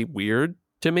very weird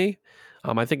to me.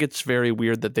 I think it's very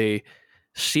weird that they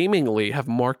seemingly have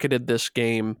marketed this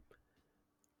game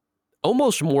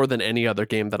almost more than any other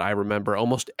game that I remember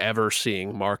almost ever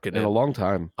seeing marketed in a long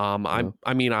time.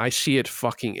 I mean, I see it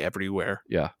fucking everywhere.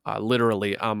 Yeah,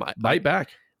 literally. Bite back.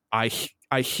 I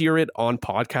hear it on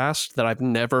podcasts that I've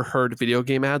never heard video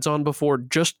game ads on before.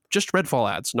 Just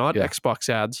Redfall ads, not Xbox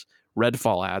ads.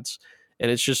 Redfall ads, and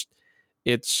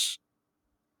it's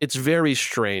very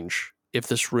strange if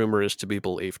this rumor is to be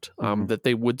believed. That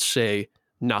they would say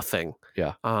nothing.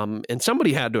 Yeah. And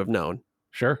somebody had to have known.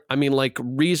 Sure. I mean, like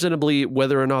reasonably,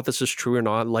 whether or not this is true or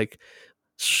not, like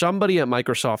somebody at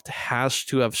Microsoft has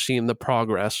to have seen the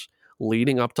progress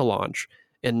leading up to launch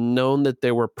and known that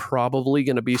there were probably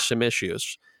going to be some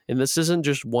issues. And this isn't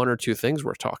just one or two things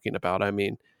we're talking about. I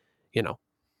mean,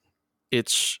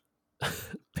 it's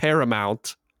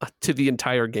paramount to the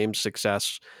entire game's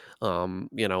success.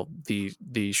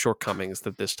 The shortcomings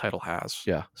that this title has.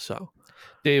 Yeah. So,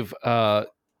 Dave,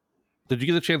 did you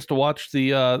get a chance to watch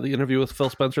the interview with Phil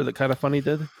Spencer that Kind of Funny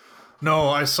did? No,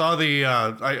 I saw the.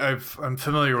 I'm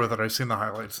familiar with it. I've seen the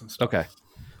highlights and stuff. Okay.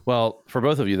 Well, for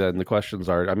both of you, then the questions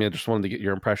are. I mean, I just wanted to get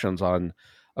your impressions on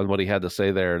what he had to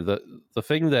say there. The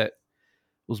thing that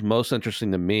was most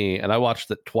interesting to me, and I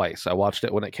watched it twice. I watched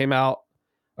it when it came out.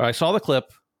 Or I saw the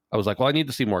clip. I was like, well, I need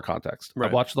to see more context.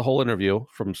 Right. I watched the whole interview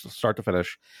from start to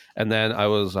finish. And then I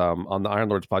was on the Iron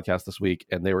Lords podcast this week,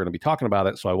 and they were going to be talking about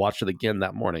it. So I watched it again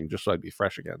that morning just so I'd be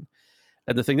fresh again.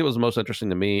 And the thing that was most interesting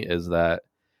to me is that,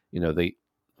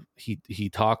 he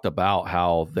talked about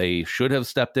how they should have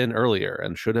stepped in earlier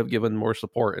and should have given more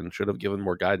support and should have given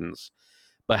more guidance,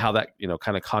 but how that,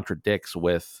 kind of contradicts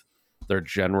with their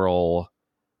general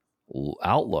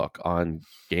outlook on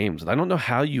games. And I don't know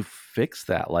how you fix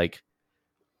that. Like,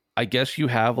 I guess you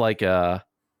have like a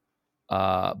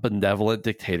benevolent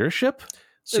dictatorship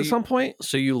at some point.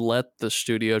 So you let the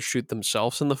studio shoot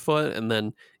themselves in the foot, and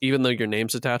then even though your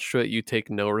name's attached to it, you take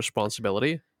no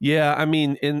responsibility. Yeah, I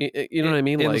mean, you know what I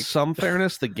mean. In like some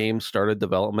fairness, the game started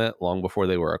development long before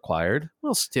they were acquired.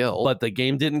 Well, still, but the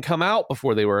game didn't come out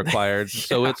before they were acquired,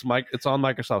 so it's on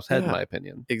Microsoft's head, in my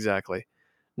opinion. Exactly.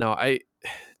 No,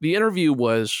 the interview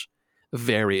was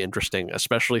very interesting,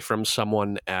 especially from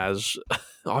someone as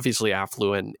obviously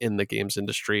affluent in the games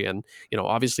industry, and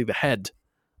obviously the head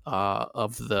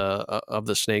of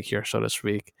the snake here, so to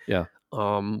speak. Yeah.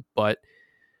 But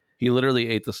he literally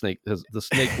ate the snake. The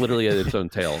snake literally ate its own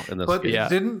tail in this. But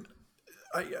game.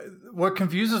 What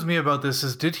confuses me about this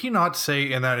is, did he not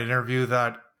say in that interview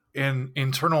that in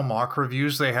internal mock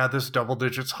reviews they had this double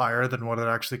digits higher than what it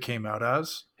actually came out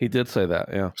as? He did say that,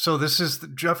 yeah. So this is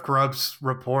Jeff Grubb's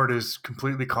report is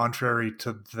completely contrary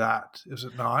to that, is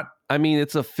it not? I mean,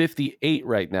 it's a 58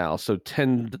 right now, so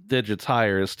 10 digits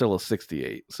higher is still a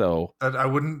 68. So I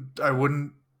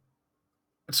wouldn't.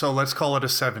 So let's call it a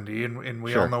 70, and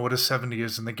we all know what a 70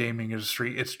 is in the gaming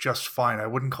industry. It's just fine. I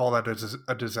wouldn't call that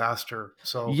a disaster.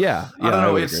 So yeah, I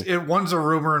don't know. One's a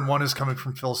rumor and one is coming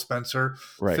from Phil Spencer.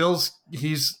 Right.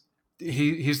 He's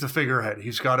the figurehead.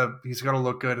 He's got to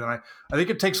look good, and I think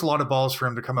it takes a lot of balls for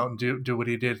him to come out and do what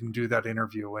he did and do that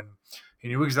interview. And he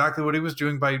knew exactly what he was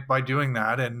doing by doing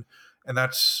that. And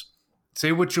that's,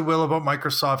 say what you will about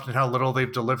Microsoft and how little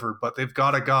they've delivered, but they've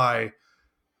got a guy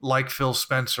like Phil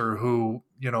Spencer who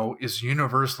is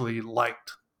universally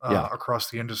liked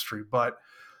across the industry. But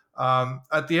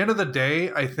at the end of the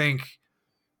day, I think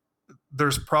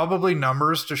there's probably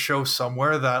numbers to show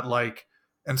somewhere that like.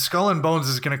 And Skull and Bones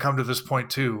is going to come to this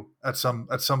point too at some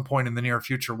point in the near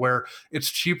future, where it's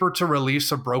cheaper to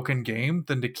release a broken game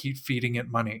than to keep feeding it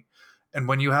money. And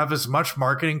when you have as much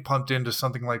marketing pumped into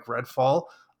something like Redfall,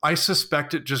 I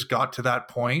suspect it just got to that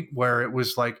point where it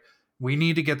was like, we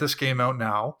need to get this game out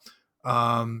now.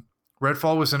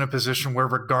 Redfall was in a position where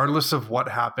regardless of what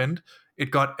happened,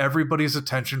 it got everybody's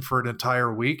attention for an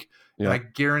entire week. Yeah. And I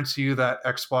guarantee you that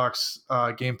Xbox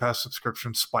Game Pass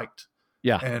subscription spiked.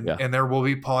 Yeah. And there will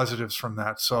be positives from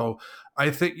that. So I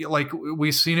think like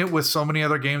we've seen it with so many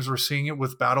other games. We're seeing it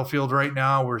with Battlefield right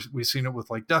now. We've seen it with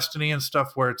like Destiny and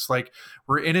stuff, where it's like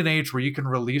we're in an age where you can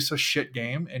release a shit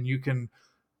game and you can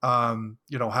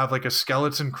have like a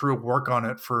skeleton crew work on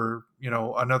it for,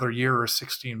 another year or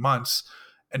 16 months,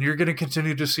 and you're going to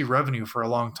continue to see revenue for a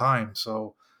long time.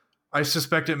 So I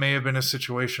suspect it may have been a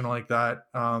situation like that.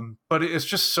 But it's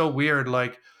just so weird,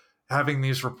 like having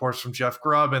these reports from Jeff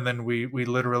Grubb, and then we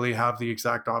literally have the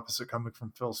exact opposite coming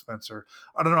from Phil Spencer.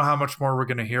 I don't know how much more we're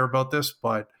going to hear about this,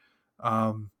 but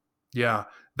yeah,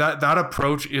 that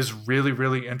approach is really,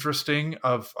 really interesting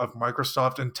of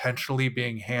Microsoft intentionally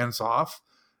being hands off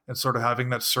and sort of having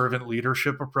that servant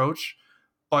leadership approach.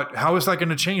 But how is that going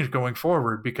to change going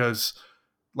forward? Because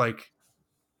like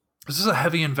this is a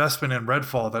heavy investment in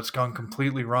Redfall that's gone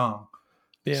completely wrong.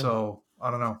 Yeah. So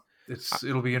I don't know.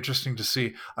 It'll be interesting to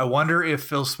see. I wonder if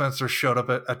Phil Spencer showed up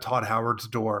at Todd Howard's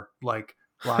door like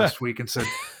last week and said,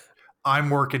 "I'm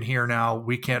working here now.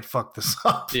 We can't fuck this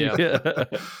up." Yeah.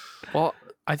 Well,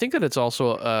 I think that it's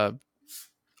also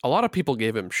a lot of people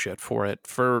gave him shit for it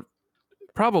for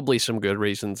probably some good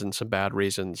reasons and some bad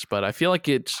reasons, but I feel like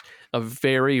it's a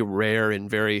very rare and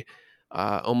very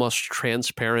almost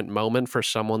transparent moment for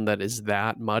someone that is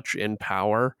that much in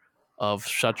power of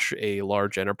such a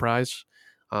large enterprise.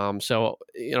 So,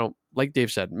 like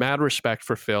Dave said, mad respect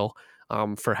for Phil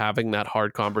for having that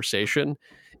hard conversation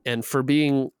and for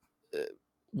being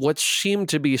what seemed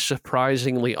to be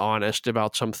surprisingly honest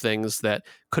about some things that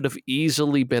could have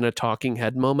easily been a talking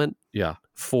head moment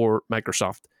for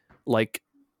Microsoft. Like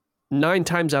 9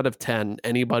 times out of 10,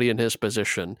 anybody in his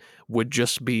position would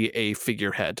just be a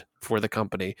figurehead for the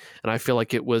company. And I feel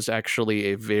like it was actually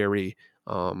a very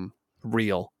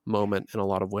real moment in a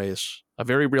lot of ways, a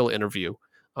very real interview.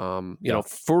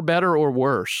 For better or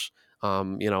worse.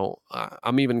 I'm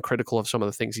even critical of some of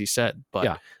the things he said,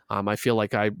 but I feel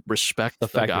like I respect the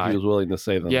fact guy. that he was willing to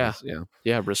say them.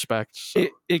 Yeah, respect. So.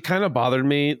 It kind of bothered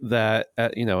me that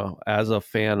as a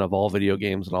fan of all video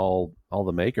games and all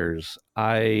the makers,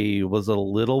 I was a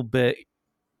little bit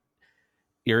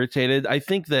irritated. I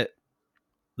think that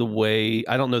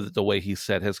I don't know that the way he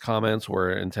said his comments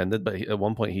were intended, but at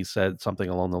one point he said something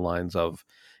along the lines of,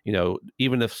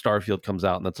 even if Starfield comes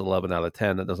out and that's 11 out of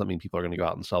 10, that doesn't mean people are going to go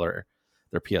out and sell their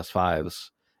PS5s,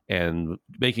 and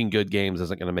making good games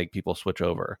isn't going to make people switch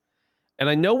over. And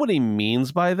I know what he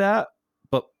means by that,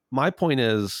 but my point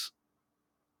is,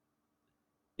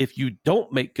 if you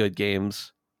don't make good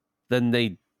games, then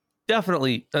they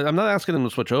definitely, I'm not asking them to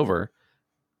switch over,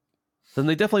 then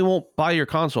they definitely won't buy your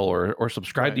console or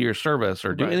subscribe to your service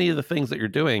or do any of the things that you're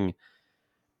doing.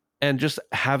 And just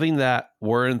having that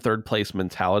we're in third place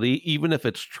mentality, even if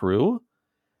it's true,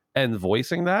 and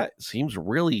voicing that seems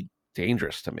really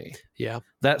dangerous to me. Yeah.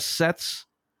 That sets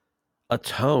a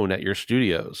tone at your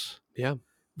studios. Yeah.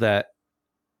 That,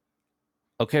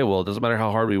 okay, well, it doesn't matter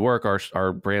how hard we work,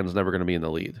 our brand's never going to be in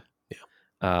the lead.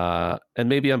 Yeah. And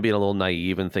maybe I'm being a little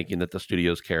naive and thinking that the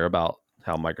studios care about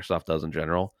how Microsoft does in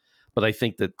general. But I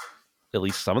think that at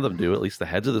least some of them do, at least the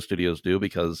heads of the studios do,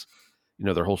 because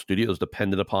their whole studio is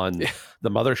dependent upon the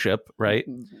mothership, right?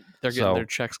 They're getting their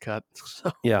checks cut.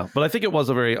 So. Yeah, but I think it was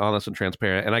a very honest and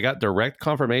transparent, and I got direct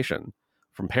confirmation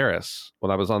from Paris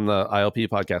when I was on the ILP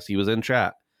podcast. He was in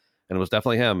chat, and it was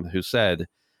definitely him who said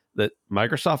that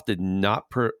Microsoft did not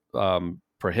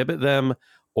prohibit them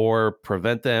or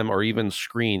prevent them or even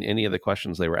screen any of the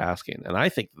questions they were asking. And I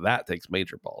think that takes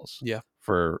major balls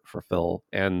for Phil,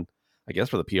 and I guess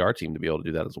for the PR team to be able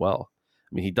to do that as well.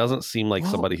 I mean, he doesn't seem like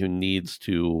somebody who needs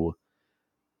to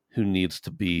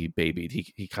be babied.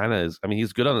 He kind of is. I mean,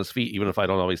 he's good on his feet, even if I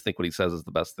don't always think what he says is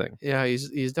the best thing. Yeah,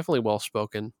 he's definitely well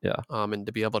spoken. Yeah. And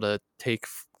to be able to take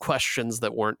questions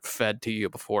that weren't fed to you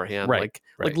beforehand, right.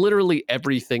 like literally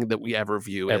everything that we ever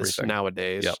view as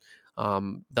nowadays,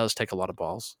 does take a lot of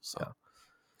balls. So. Yeah.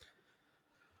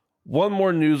 One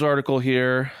more news article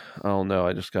here. Oh no,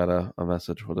 I just got a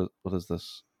message. What is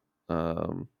this?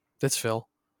 It's Phil.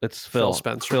 It's Phil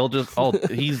Spencer. Phil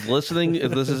he's listening.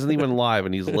 This isn't even live,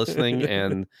 and he's listening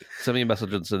and sent me a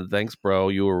message and said, "Thanks, bro.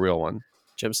 You were a real one."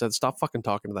 Jim said, "Stop fucking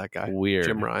talking to that guy." Weird.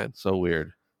 Jim Ryan. So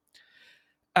weird.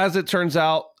 As it turns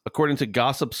out, according to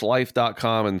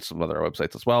gossipslife.com and some other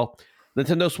websites as well,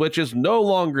 Nintendo Switch is no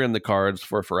longer in the cards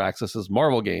for Firaxis's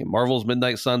Marvel game. Marvel's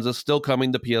Midnight Suns is still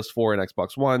coming to PS4 and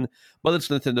Xbox One, but its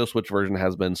Nintendo Switch version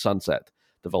has been sunset.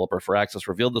 Developer Firaxis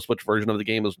revealed the Switch version of the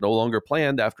game is no longer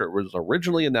planned after it was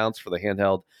originally announced for the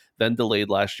handheld, then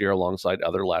delayed last year alongside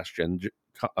other last-gen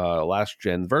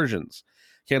versions.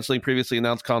 Canceling previously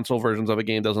announced console versions of a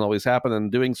game doesn't always happen,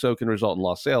 and doing so can result in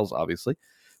lost sales, obviously.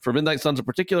 For Midnight Suns in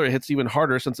particular, it hits even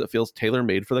harder since it feels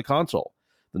tailor-made for the console.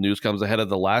 The news comes ahead of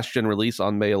the last-gen release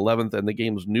on May 11th and the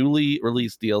game's newly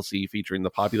released DLC featuring the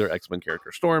popular X-Men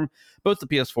character Storm. Both the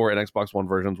PS4 and Xbox One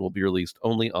versions will be released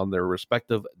only on their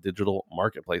respective digital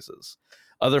marketplaces.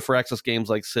 Other Firaxis games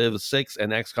like Civ 6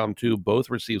 and XCOM 2 both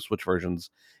received Switch versions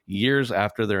years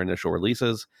after their initial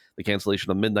releases. The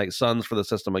cancellation of Midnight Suns for the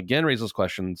system again raises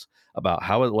questions about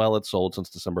how well it sold since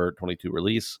December 22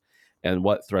 release and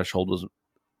what that threshold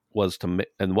was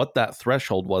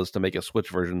to make a Switch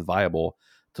version viable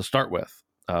to start with.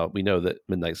 We know that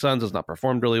Midnight Suns has not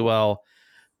performed really well.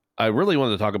 I really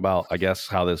wanted to talk about, I guess,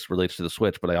 how this relates to the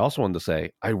Switch, but I also wanted to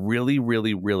say I really,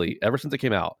 really, really, ever since it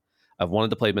came out, I've wanted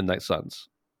to play Midnight Suns.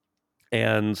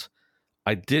 And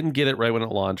I didn't get it right when it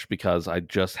launched because I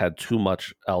just had too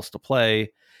much else to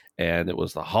play. And it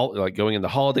was going into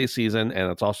holiday season, and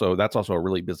that's also a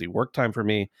really busy work time for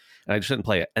me. And I just didn't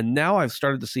play it. And now I've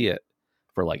started to see it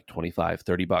for like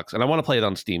 $25-$30, and I want to play it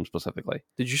on Steam specifically.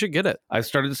 You should get it. I've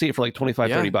started to see it for like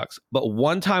 $25-$30, but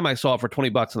one time I saw it for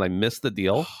 $20 and I missed the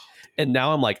deal. And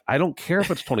now I'm like, I don't care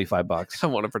if it's $25. I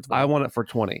want it for $20. I want it for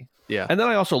 $20. Yeah. And then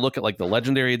I also look at like the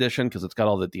Legendary Edition because it's got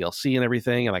all the DLC and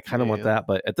everything, and I kind of want that.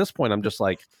 But at this point, I'm just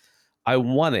like, I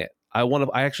want it. I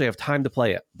actually have time to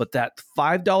play it. But that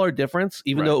 $5 difference,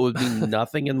 even though it would be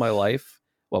nothing in my life,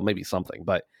 well, maybe something,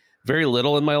 but very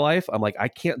little in my life, I'm like, I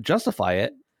can't justify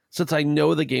it since I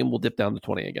know the game will dip down to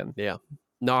 20 again. Yeah.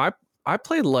 No, I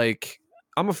played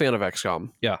I'm a fan of XCOM.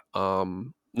 Yeah.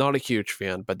 Not a huge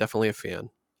fan, but definitely a fan.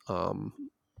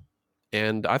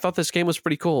 And I thought this game was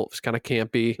pretty cool. It was kind of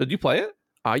campy. Did you play it?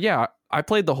 Yeah, I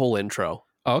played the whole intro.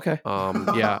 Oh, okay.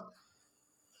 Yeah.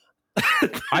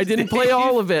 I didn't play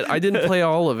all of it. I did not play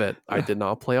all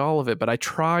of it, but I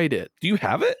tried it. Do you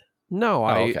have it? No,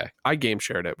 I game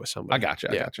shared it with somebody. I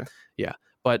gotcha. Yeah.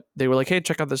 But they were like, hey,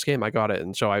 check out this game. I got it.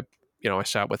 And so I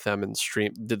sat with them and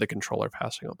did the controller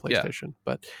passing on PlayStation.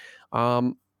 Yeah.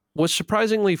 But was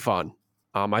surprisingly fun.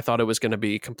 I thought it was going to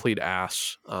be complete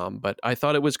ass, but I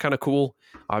thought it was kind of cool.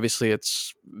 Obviously,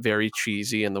 it's very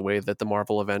cheesy in the way that the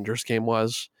Marvel Avengers game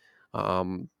was.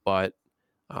 But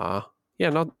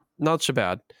not so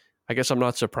bad. I guess I'm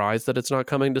not surprised that it's not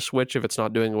coming to Switch if it's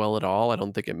not doing well at all. I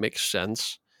don't think it makes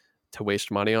sense to waste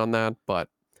money on that, but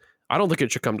I don't think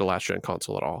it should come to last-gen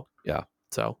console at all. Yeah.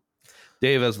 So,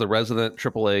 Dave, as the resident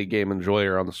AAA game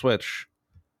enjoyer on the Switch,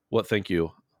 what think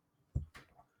you?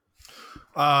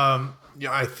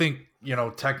 Yeah, I think,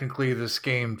 technically this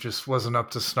game just wasn't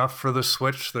up to snuff for the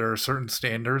Switch. There are certain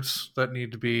standards that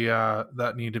need to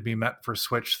be met for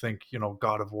Switch. Think,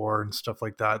 God of War and stuff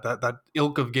like that. That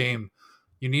ilk of game,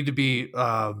 you need to be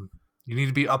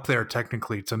up there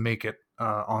technically to make it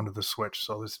onto the Switch.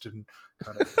 So this didn't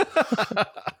kind of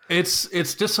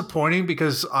it's disappointing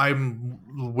because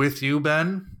I'm with you,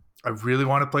 Ben. I really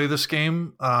want to play this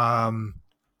game.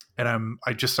 And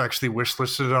I just actually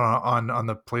wishlisted it on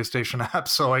the PlayStation app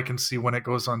so I can see when it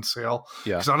goes on sale.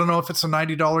 Yeah, because I don't know if it's a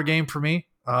 $90 game for me,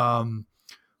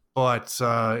 but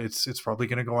it's probably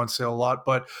going to go on sale a lot.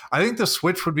 But I think the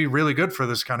Switch would be really good for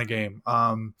this kind of game.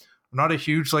 I'm not a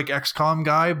huge XCOM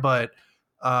guy, but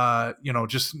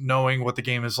just knowing what the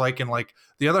game is like, and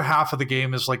the other half of the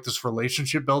game is this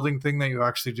relationship building thing that you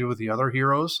actually do with the other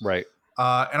heroes, right?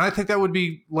 And I think that would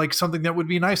be something that would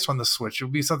be nice on the Switch. It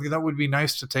would be something that would be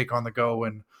nice to take on the go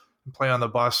and play on the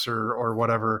bus or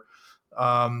whatever.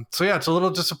 So yeah, it's a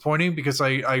little disappointing because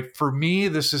I for me,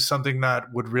 this is something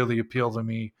that would really appeal to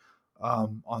me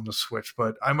on the Switch.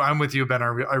 But I'm with you, Ben. I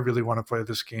really want to play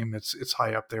this game. It's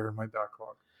high up there in my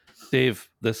backlog. Dave,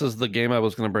 this is the game I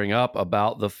was going to bring up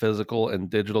about the physical and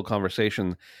digital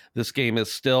conversation. This game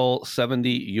is still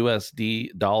 $70 US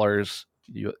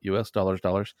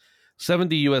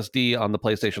 70 USD on the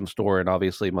PlayStation Store, and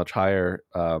obviously much higher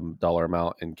dollar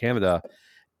amount in Canada.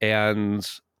 And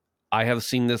I have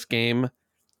seen this game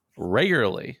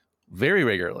regularly, very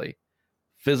regularly,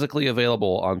 physically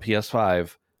available on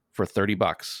PS5 for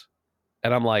 $30.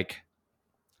 And I'm like,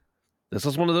 this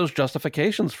is one of those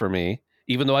justifications for me,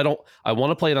 even though I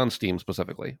want to play it on Steam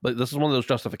specifically, but this is one of those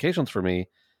justifications for me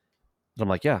that I'm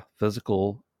like, yeah,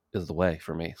 physical is the way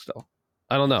for me still.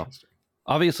 I don't know.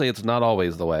 Obviously, it's not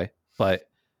always the way. But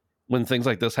when things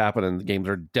like this happen and the games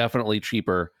are definitely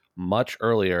cheaper much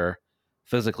earlier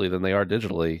physically than they are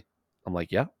digitally, I'm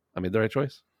like, yeah, I made the right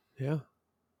choice. Yeah.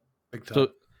 Big time. So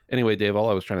anyway, Dave, all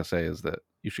I was trying to say is that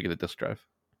you should get a disc drive.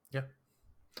 Yeah.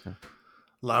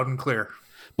 Loud and clear.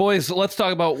 Boys, let's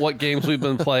talk about what games we've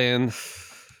been playing.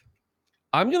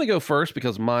 I'm going to go first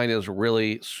because mine is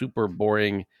really super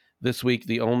boring This week,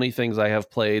 the only things I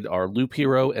have played are Loop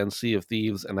Hero and Sea of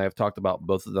Thieves, and I have talked about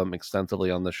both of them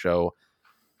extensively on the show.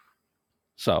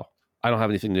 So I don't have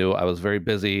anything new. I was very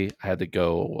busy. I had to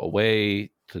go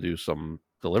away to do some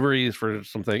deliveries for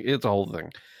something. It's a whole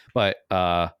thing. But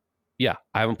yeah,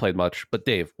 I haven't played much. But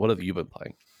Dave, what have you been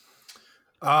playing?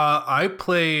 I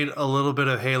played a little bit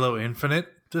of Halo Infinite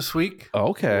this week.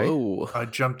 Okay. Whoa. I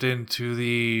jumped into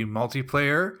the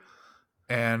multiplayer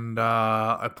and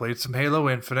I played some Halo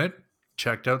Infinite,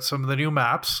 checked out some of the new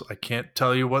maps. I can't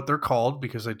tell you what they're called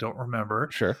because I don't remember.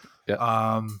 Sure.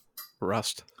 Yeah.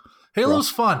 Rust. Halo's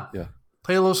fun. Yeah.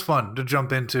 Halo's fun to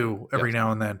jump into every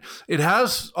now and then. It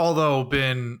has, although,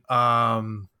 been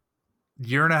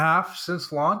year and a half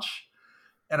since launch,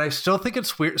 and I still think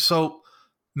it's weird. So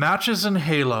matches in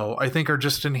Halo, I think, are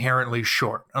just inherently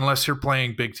short unless you're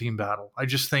playing big team battle. I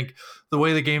just think the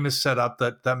way the game is set up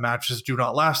that matches do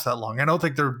not last that long. I don't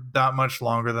think they're that much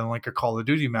longer than like a Call of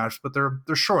Duty match, but they're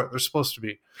short. They're supposed to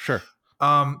be. Sure.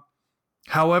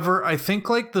 However, I think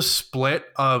like the split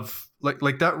of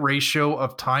like that ratio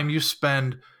of time you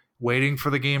spend waiting for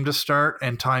the game to start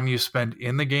and time you spend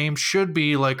in the game should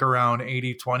be like around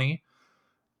 80-20.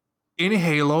 In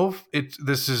Halo,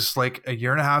 this is like a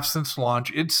year and a half since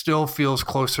launch. It still feels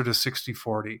closer to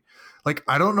 60-40. Like,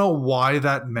 I don't know why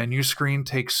that menu screen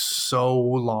takes so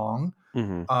long.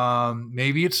 Mm-hmm.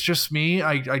 Maybe it's just me.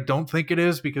 I don't think it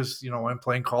is because, I'm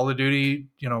playing Call of Duty,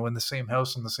 in the same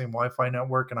house on the same Wi-Fi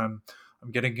network, and I'm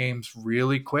getting games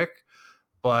really quick.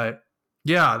 But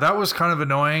yeah, that was kind of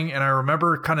annoying. And I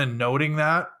remember kind of noting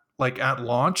that like at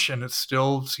launch, and it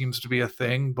still seems to be a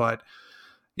thing. But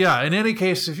yeah, in any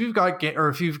case, if you've got your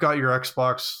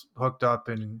Xbox hooked up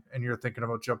and you're thinking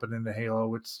about jumping into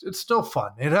Halo, it's still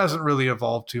fun. It hasn't really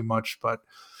evolved too much, but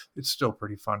it's still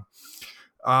pretty fun.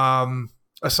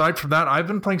 Aside from that, I've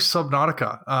been playing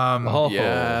Subnautica.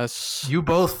 Yes. You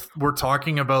both were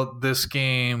talking about this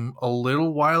game a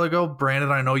little while ago.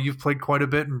 Brandon, I know you've played quite a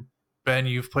bit, and Ben,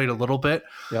 you've played a little bit.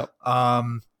 Yep.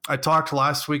 I talked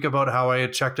last week about how I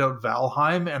had checked out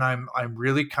Valheim, and I'm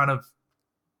really kind of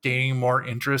gaining more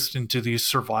interest into these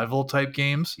survival type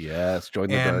games. Yes, join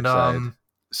the dark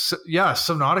side.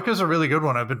 Subnautica is a really good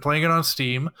one. I've been playing it on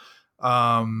Steam.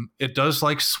 It does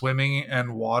like swimming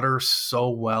and water so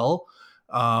well,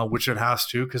 which it has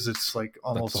to because it's like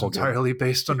almost entirely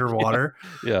based underwater.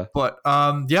 Yeah. But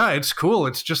it's cool.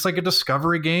 It's just like a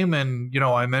discovery game, and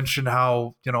I mentioned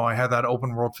how I had that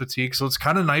open world fatigue, so it's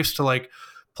kind of nice to like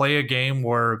play a game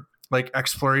where like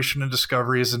exploration and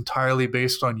discovery is entirely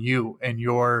based on you and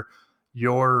your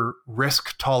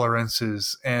risk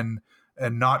tolerances and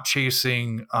not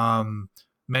chasing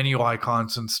menu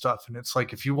icons and stuff. And it's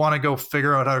like, if you want to go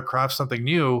figure out how to craft something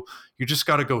new, you just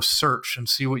got to go search and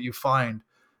see what you find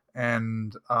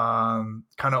and kind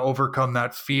of overcome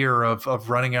that fear of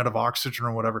running out of oxygen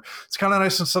or whatever. It's kind of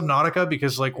nice in Subnautica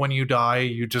because like when you die,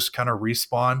 you just kind of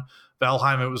respawn.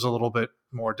 Valheim, it was a little bit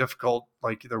more difficult.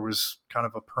 Like there was kind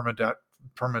of a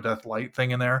permadeath light thing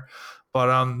in there,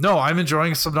 but no, I'm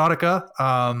enjoying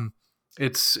Subnautica.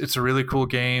 It's a really cool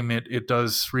game. It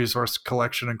does resource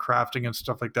collection and crafting and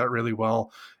stuff like that really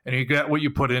well, and you get what you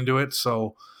put into it.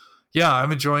 So yeah,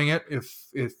 I'm enjoying it. If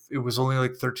it was only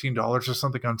like $13 or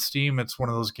something on Steam, it's one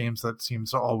of those games that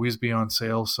seems to always be on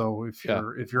sale. So if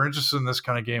you're interested in this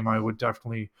kind of game, I would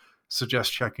definitely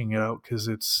suggest checking it out because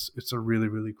it's a really,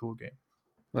 really cool game.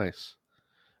 Nice.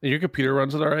 And your computer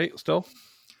runs it all right still?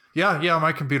 Yeah,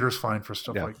 my computer's fine for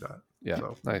stuff like that. Yeah,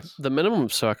 so. Nice. The minimum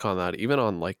spec on that, even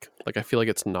on like I feel like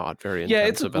it's not very intensive. Yeah,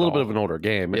 it's a little bit of an older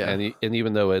game, yeah. and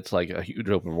even though it's like a huge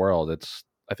open world,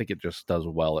 I think it just does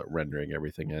well at rendering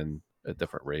everything in at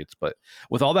different rates. But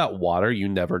with all that water, you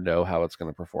never know how it's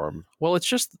going to perform. Well, it's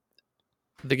just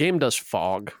the game does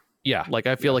fog. Yeah, like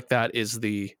I feel like that is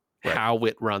the how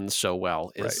it runs so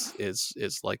well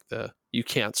is like you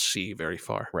can't see very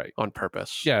far on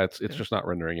purpose. Yeah, it's just not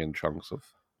rendering in chunks of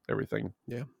everything.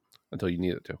 Yeah, until you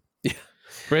need it to. Yeah.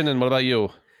 Brandon, what about you?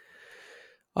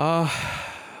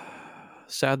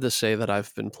 Sad to say that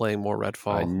I've been playing more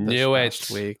Redfall. I knew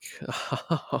this week.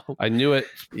 I knew it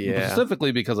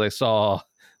specifically because I saw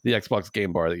the Xbox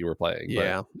Game Bar that you were playing.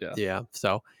 Yeah.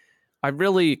 So I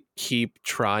really keep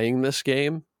trying this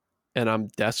game, and I'm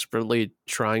desperately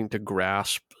trying to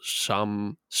grasp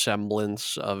some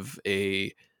semblance of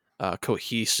a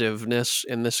cohesiveness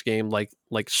in this game, like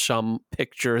some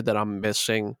picture that I'm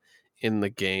missing in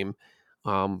the game.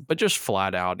 But just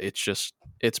flat out,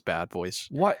 it's bad, boys.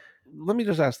 What? Let me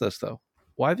just ask this though: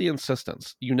 why the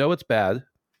insistence? You know it's bad.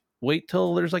 Wait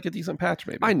till there's like a decent patch,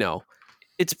 maybe. I know.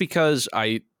 It's because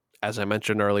as I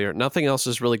mentioned earlier, nothing else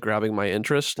is really grabbing my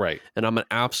interest. Right. And I'm an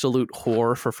absolute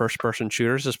whore for first-person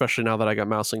shooters, especially now that I got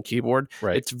mouse and keyboard.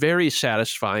 Right. It's very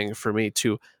satisfying for me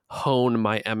to hone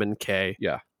my M&K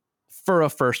for a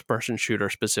first-person shooter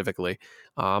specifically.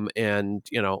 And,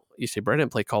 you say, Brett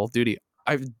didn't play Call of Duty.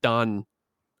 I've done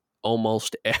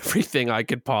almost everything I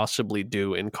could possibly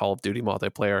do in Call of Duty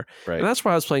multiplayer. Right. And that's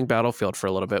why I was playing Battlefield for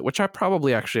a little bit, which I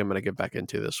probably actually am going to get back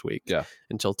into this week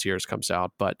until Tears comes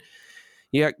out. But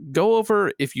yeah, go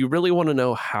over if you really want to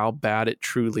know how bad it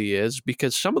truly is,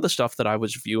 because some of the stuff that I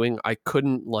was viewing, I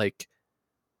couldn't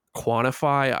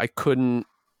quantify. I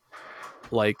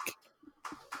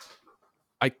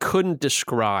couldn't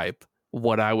describe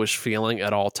what I was feeling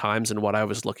at all times and what I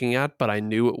was looking at, but I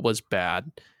knew it was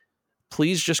bad.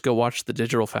 Please just go watch the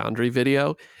Digital Foundry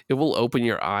video. It will open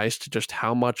your eyes to just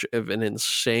how much of an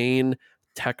insane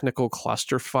technical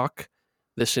clusterfuck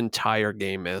this entire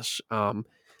game is.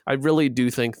 I really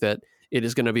do think that it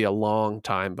is going to be a long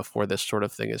time before this sort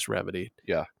of thing is remedied.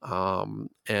 Yeah.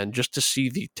 And just to see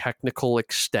the technical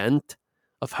extent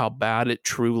of how bad it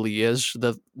truly is,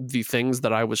 the things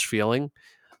that I was feeling,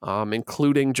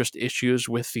 including just issues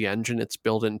with the engine it's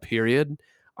built in, period,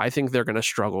 I think they're going to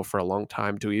struggle for a long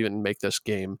time to even make this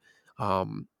game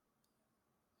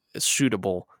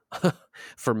suitable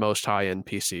for most high-end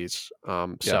PCs.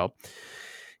 So,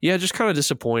 yeah, just kind of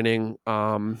disappointing.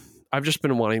 I've just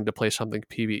been wanting to play something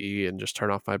PvE and just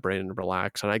turn off my brain and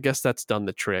relax, and I guess that's done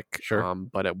the trick. Sure.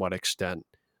 But at what extent?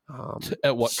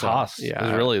 At what cost? Yeah,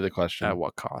 is really the question. At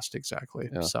what cost, exactly.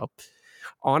 Yeah. So,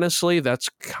 honestly, that's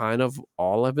kind of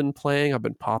all I've been playing. I've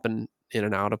been popping in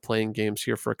and out of playing games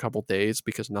here for a couple days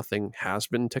because nothing has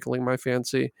been tickling my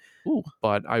fancy. Ooh.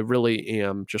 But I really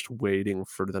am just waiting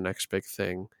for the next big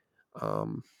thing.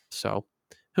 So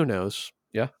who knows?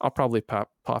 Yeah, I'll probably pop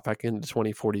back into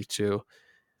 2042.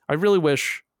 I really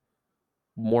wish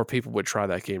more people would try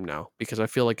that game now, because I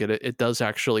feel like it does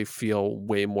actually feel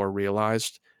way more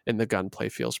realized, and the gunplay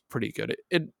feels pretty good.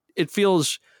 It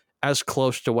feels as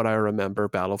close to what I remember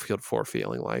Battlefield 4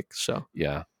 feeling like. So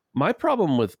yeah. My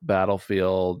problem with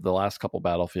Battlefield, the last couple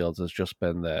Battlefields, has just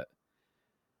been that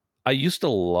I used to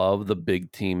love the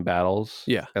big team battles.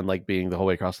 Yeah. And being the whole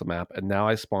way across the map. And now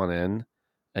I spawn in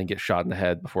and get shot in the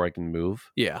head before I can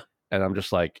move. Yeah. And I'm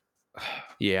just like,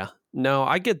 yeah. No,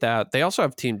 I get that. They also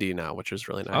have Team D now, which is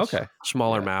really nice. Okay.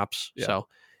 Smaller maps. Yeah. So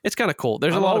it's kind of cool.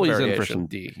 There's I'm a lot always of variation. in for some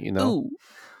D, Ooh,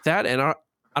 that, and I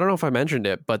don't know if I mentioned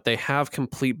it, but they have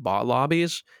complete bot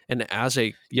lobbies. And as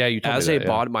a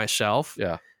bot myself,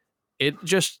 it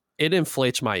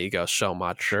inflates my ego so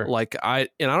much. Sure. I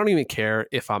don't even care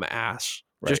if I'm ass.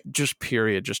 Right. Just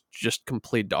period. Just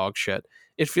complete dog shit.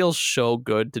 It feels so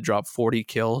good to drop 40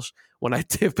 kills when I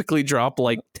typically drop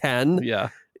 10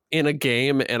 in a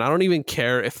game, and I don't even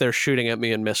care if they're shooting at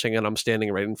me and missing and I'm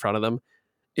standing right in front of them.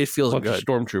 It feels good.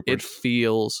 Stormtroopers. It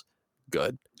feels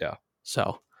good. Yeah.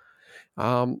 So,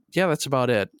 that's about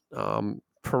it.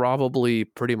 Probably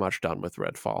pretty much done with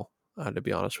Redfall, to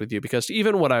be honest with you, because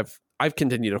even what I've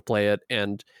continued to play it,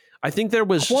 and I think there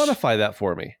was... Quantify that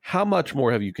for me. How much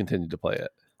more have you continued to play it?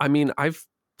 I mean, I've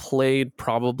played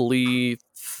probably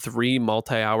 3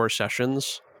 multi-hour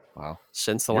sessions. Wow.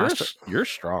 Since the last... You're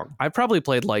strong. I've probably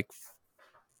played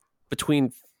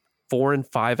between 4 and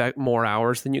 5 more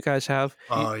hours than you guys have.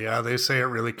 Oh, yeah. They say it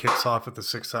really kicks off at the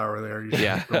 6th hour there. You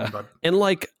should go in bed.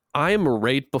 And I'm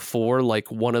right before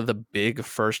one of the big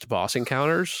first boss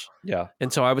encounters. Yeah.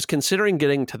 And so I was considering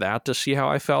getting to that to see how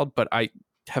I felt, but I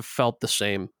have felt the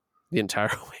same the entire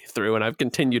way through, and I've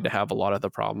continued to have a lot of the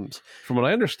problems. From what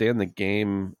I understand, the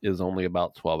game is only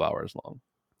about 12 hours long.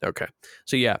 Okay.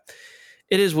 So yeah,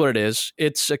 it is what it is.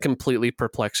 It's a completely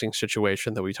perplexing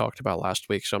situation that we talked about last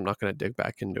week, so I'm not going to dig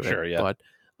back into it. Sure, yeah. But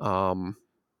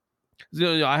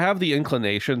I have the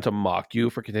inclination to mock you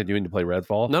for continuing to play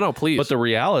Redfall. No, please. But the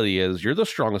reality is, you're the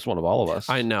strongest one of all of us.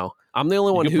 I know. I'm the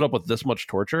only one who who put up with this much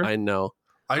torture. I know.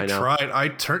 I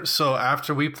tried. So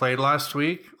after we played last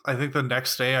week, I think the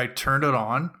next day I turned it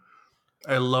on.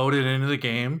 I loaded into the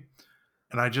game,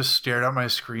 and I just stared at my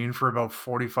screen for about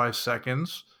 45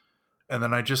 seconds. And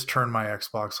then I just turned my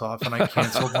Xbox off and I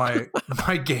canceled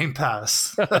my Game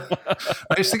Pass.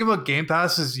 Nice thing about Game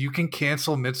Pass is you can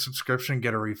cancel mid-subscription and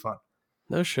get a refund.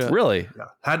 No shit. Really? Yeah.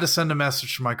 Had to send a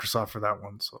message to Microsoft for that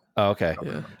one. So okay.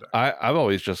 Yeah. I've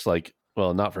always just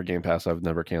not for Game Pass. I've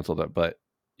never canceled it, but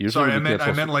usually sorry,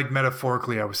 I meant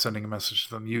metaphorically. I was sending a message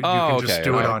to them. You can okay. just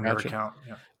do it on your account.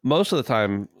 Yeah. Most of the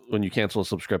time when you cancel a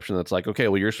subscription, it's okay,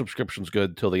 well, your subscription's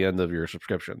good till the end of your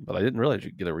subscription, but I didn't realize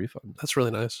you could get a refund. That's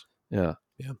really nice. Yeah.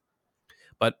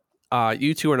 But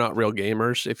you two are not real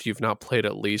gamers if you've not played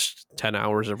at least 10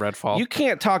 hours of Redfall. You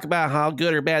can't talk about how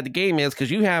good or bad the game is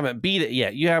because you haven't beat it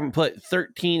yet. You haven't put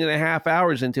 13 and a half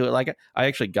hours into it. Like, I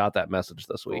actually got that message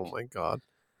this week. Oh my God.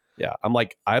 Yeah. I'm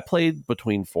like, I played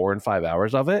between 4 and 5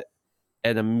 hours of it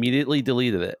and immediately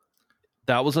deleted it.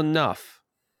 That was enough.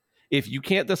 If you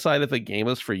can't decide if a game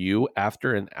is for you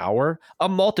after an hour, a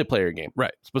multiplayer game,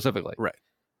 Right. Specifically. Right.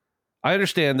 I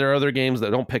understand there are other games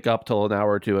that don't pick up till an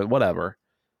hour or two and whatever.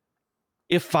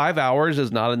 If 5 hours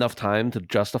is not enough time to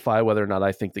justify whether or not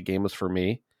I think the game is for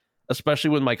me, especially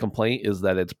when my complaint is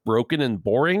that it's broken and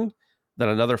boring, then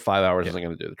another 5 hours isn't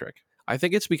going to do the trick. I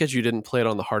think it's because you didn't play it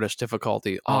on the hardest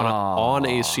difficulty on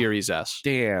a Series S.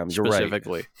 Damn, you're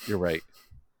specifically. right. You're right.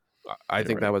 I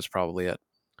think that was probably it.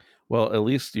 Well, at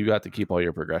least you got to keep all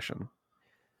your progression.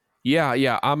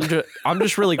 Yeah. I'm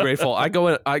just really grateful. I go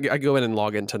in and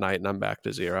log in tonight, and I'm back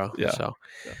to 0. Yeah. So,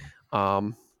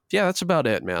 yeah, that's about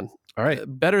it, man. All right.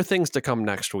 Better things to come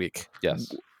next week.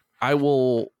 Yes. I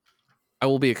will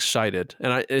be excited,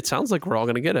 and it sounds like we're all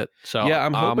going to get it. So yeah,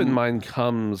 I'm hoping mine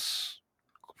comes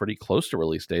pretty close to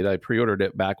release date. I pre-ordered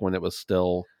it back when it was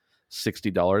still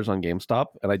 $60 on GameStop,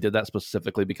 and I did that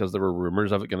specifically because there were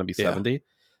rumors of it going to be $70.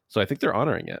 So I think they're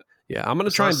honoring it. Yeah, I'm going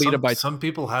to try and beat it by. Some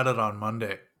people had it on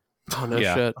Monday. Oh no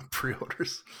shit! On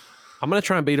pre-orders. I'm going to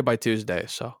try and beat it by Tuesday.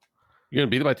 So you're going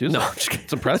to beat it by Tuesday? No, I'm just kidding.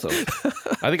 It's impressive.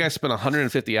 I think I spent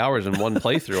 150 hours in one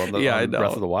playthrough on on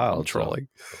Breath of the Wild. I'm trolling.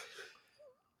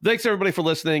 Thanks everybody for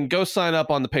listening. Go sign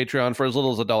up on the Patreon for as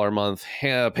little as $1 a month.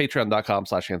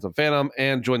 Patreon.com/handsomephantom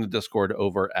and join the Discord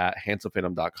over at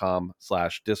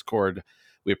handsomephantom.com/Discord.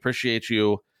 We appreciate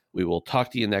you. We will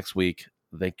talk to you next week.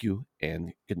 Thank you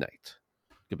and good night.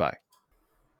 Goodbye.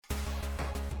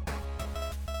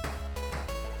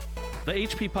 The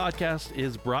HP Podcast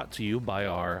is brought to you by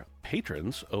our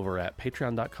patrons over at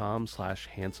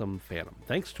patreon.com/handsomephantom.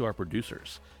 Thanks to our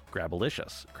producers,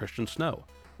 Grabalicious, Christian Snow,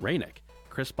 Rainick,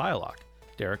 Chris Bylock,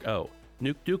 Derek O,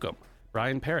 Nuke Dukem,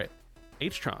 Brian Parrott,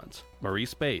 H-Trons,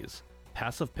 Maurice Bays,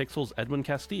 Passive Pixels Edwin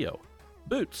Castillo,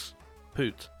 Boots,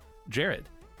 Poot, Jared,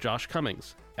 Josh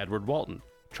Cummings, Edward Walton,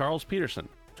 Charles Peterson,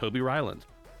 Toby Ryland,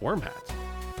 Wormhat,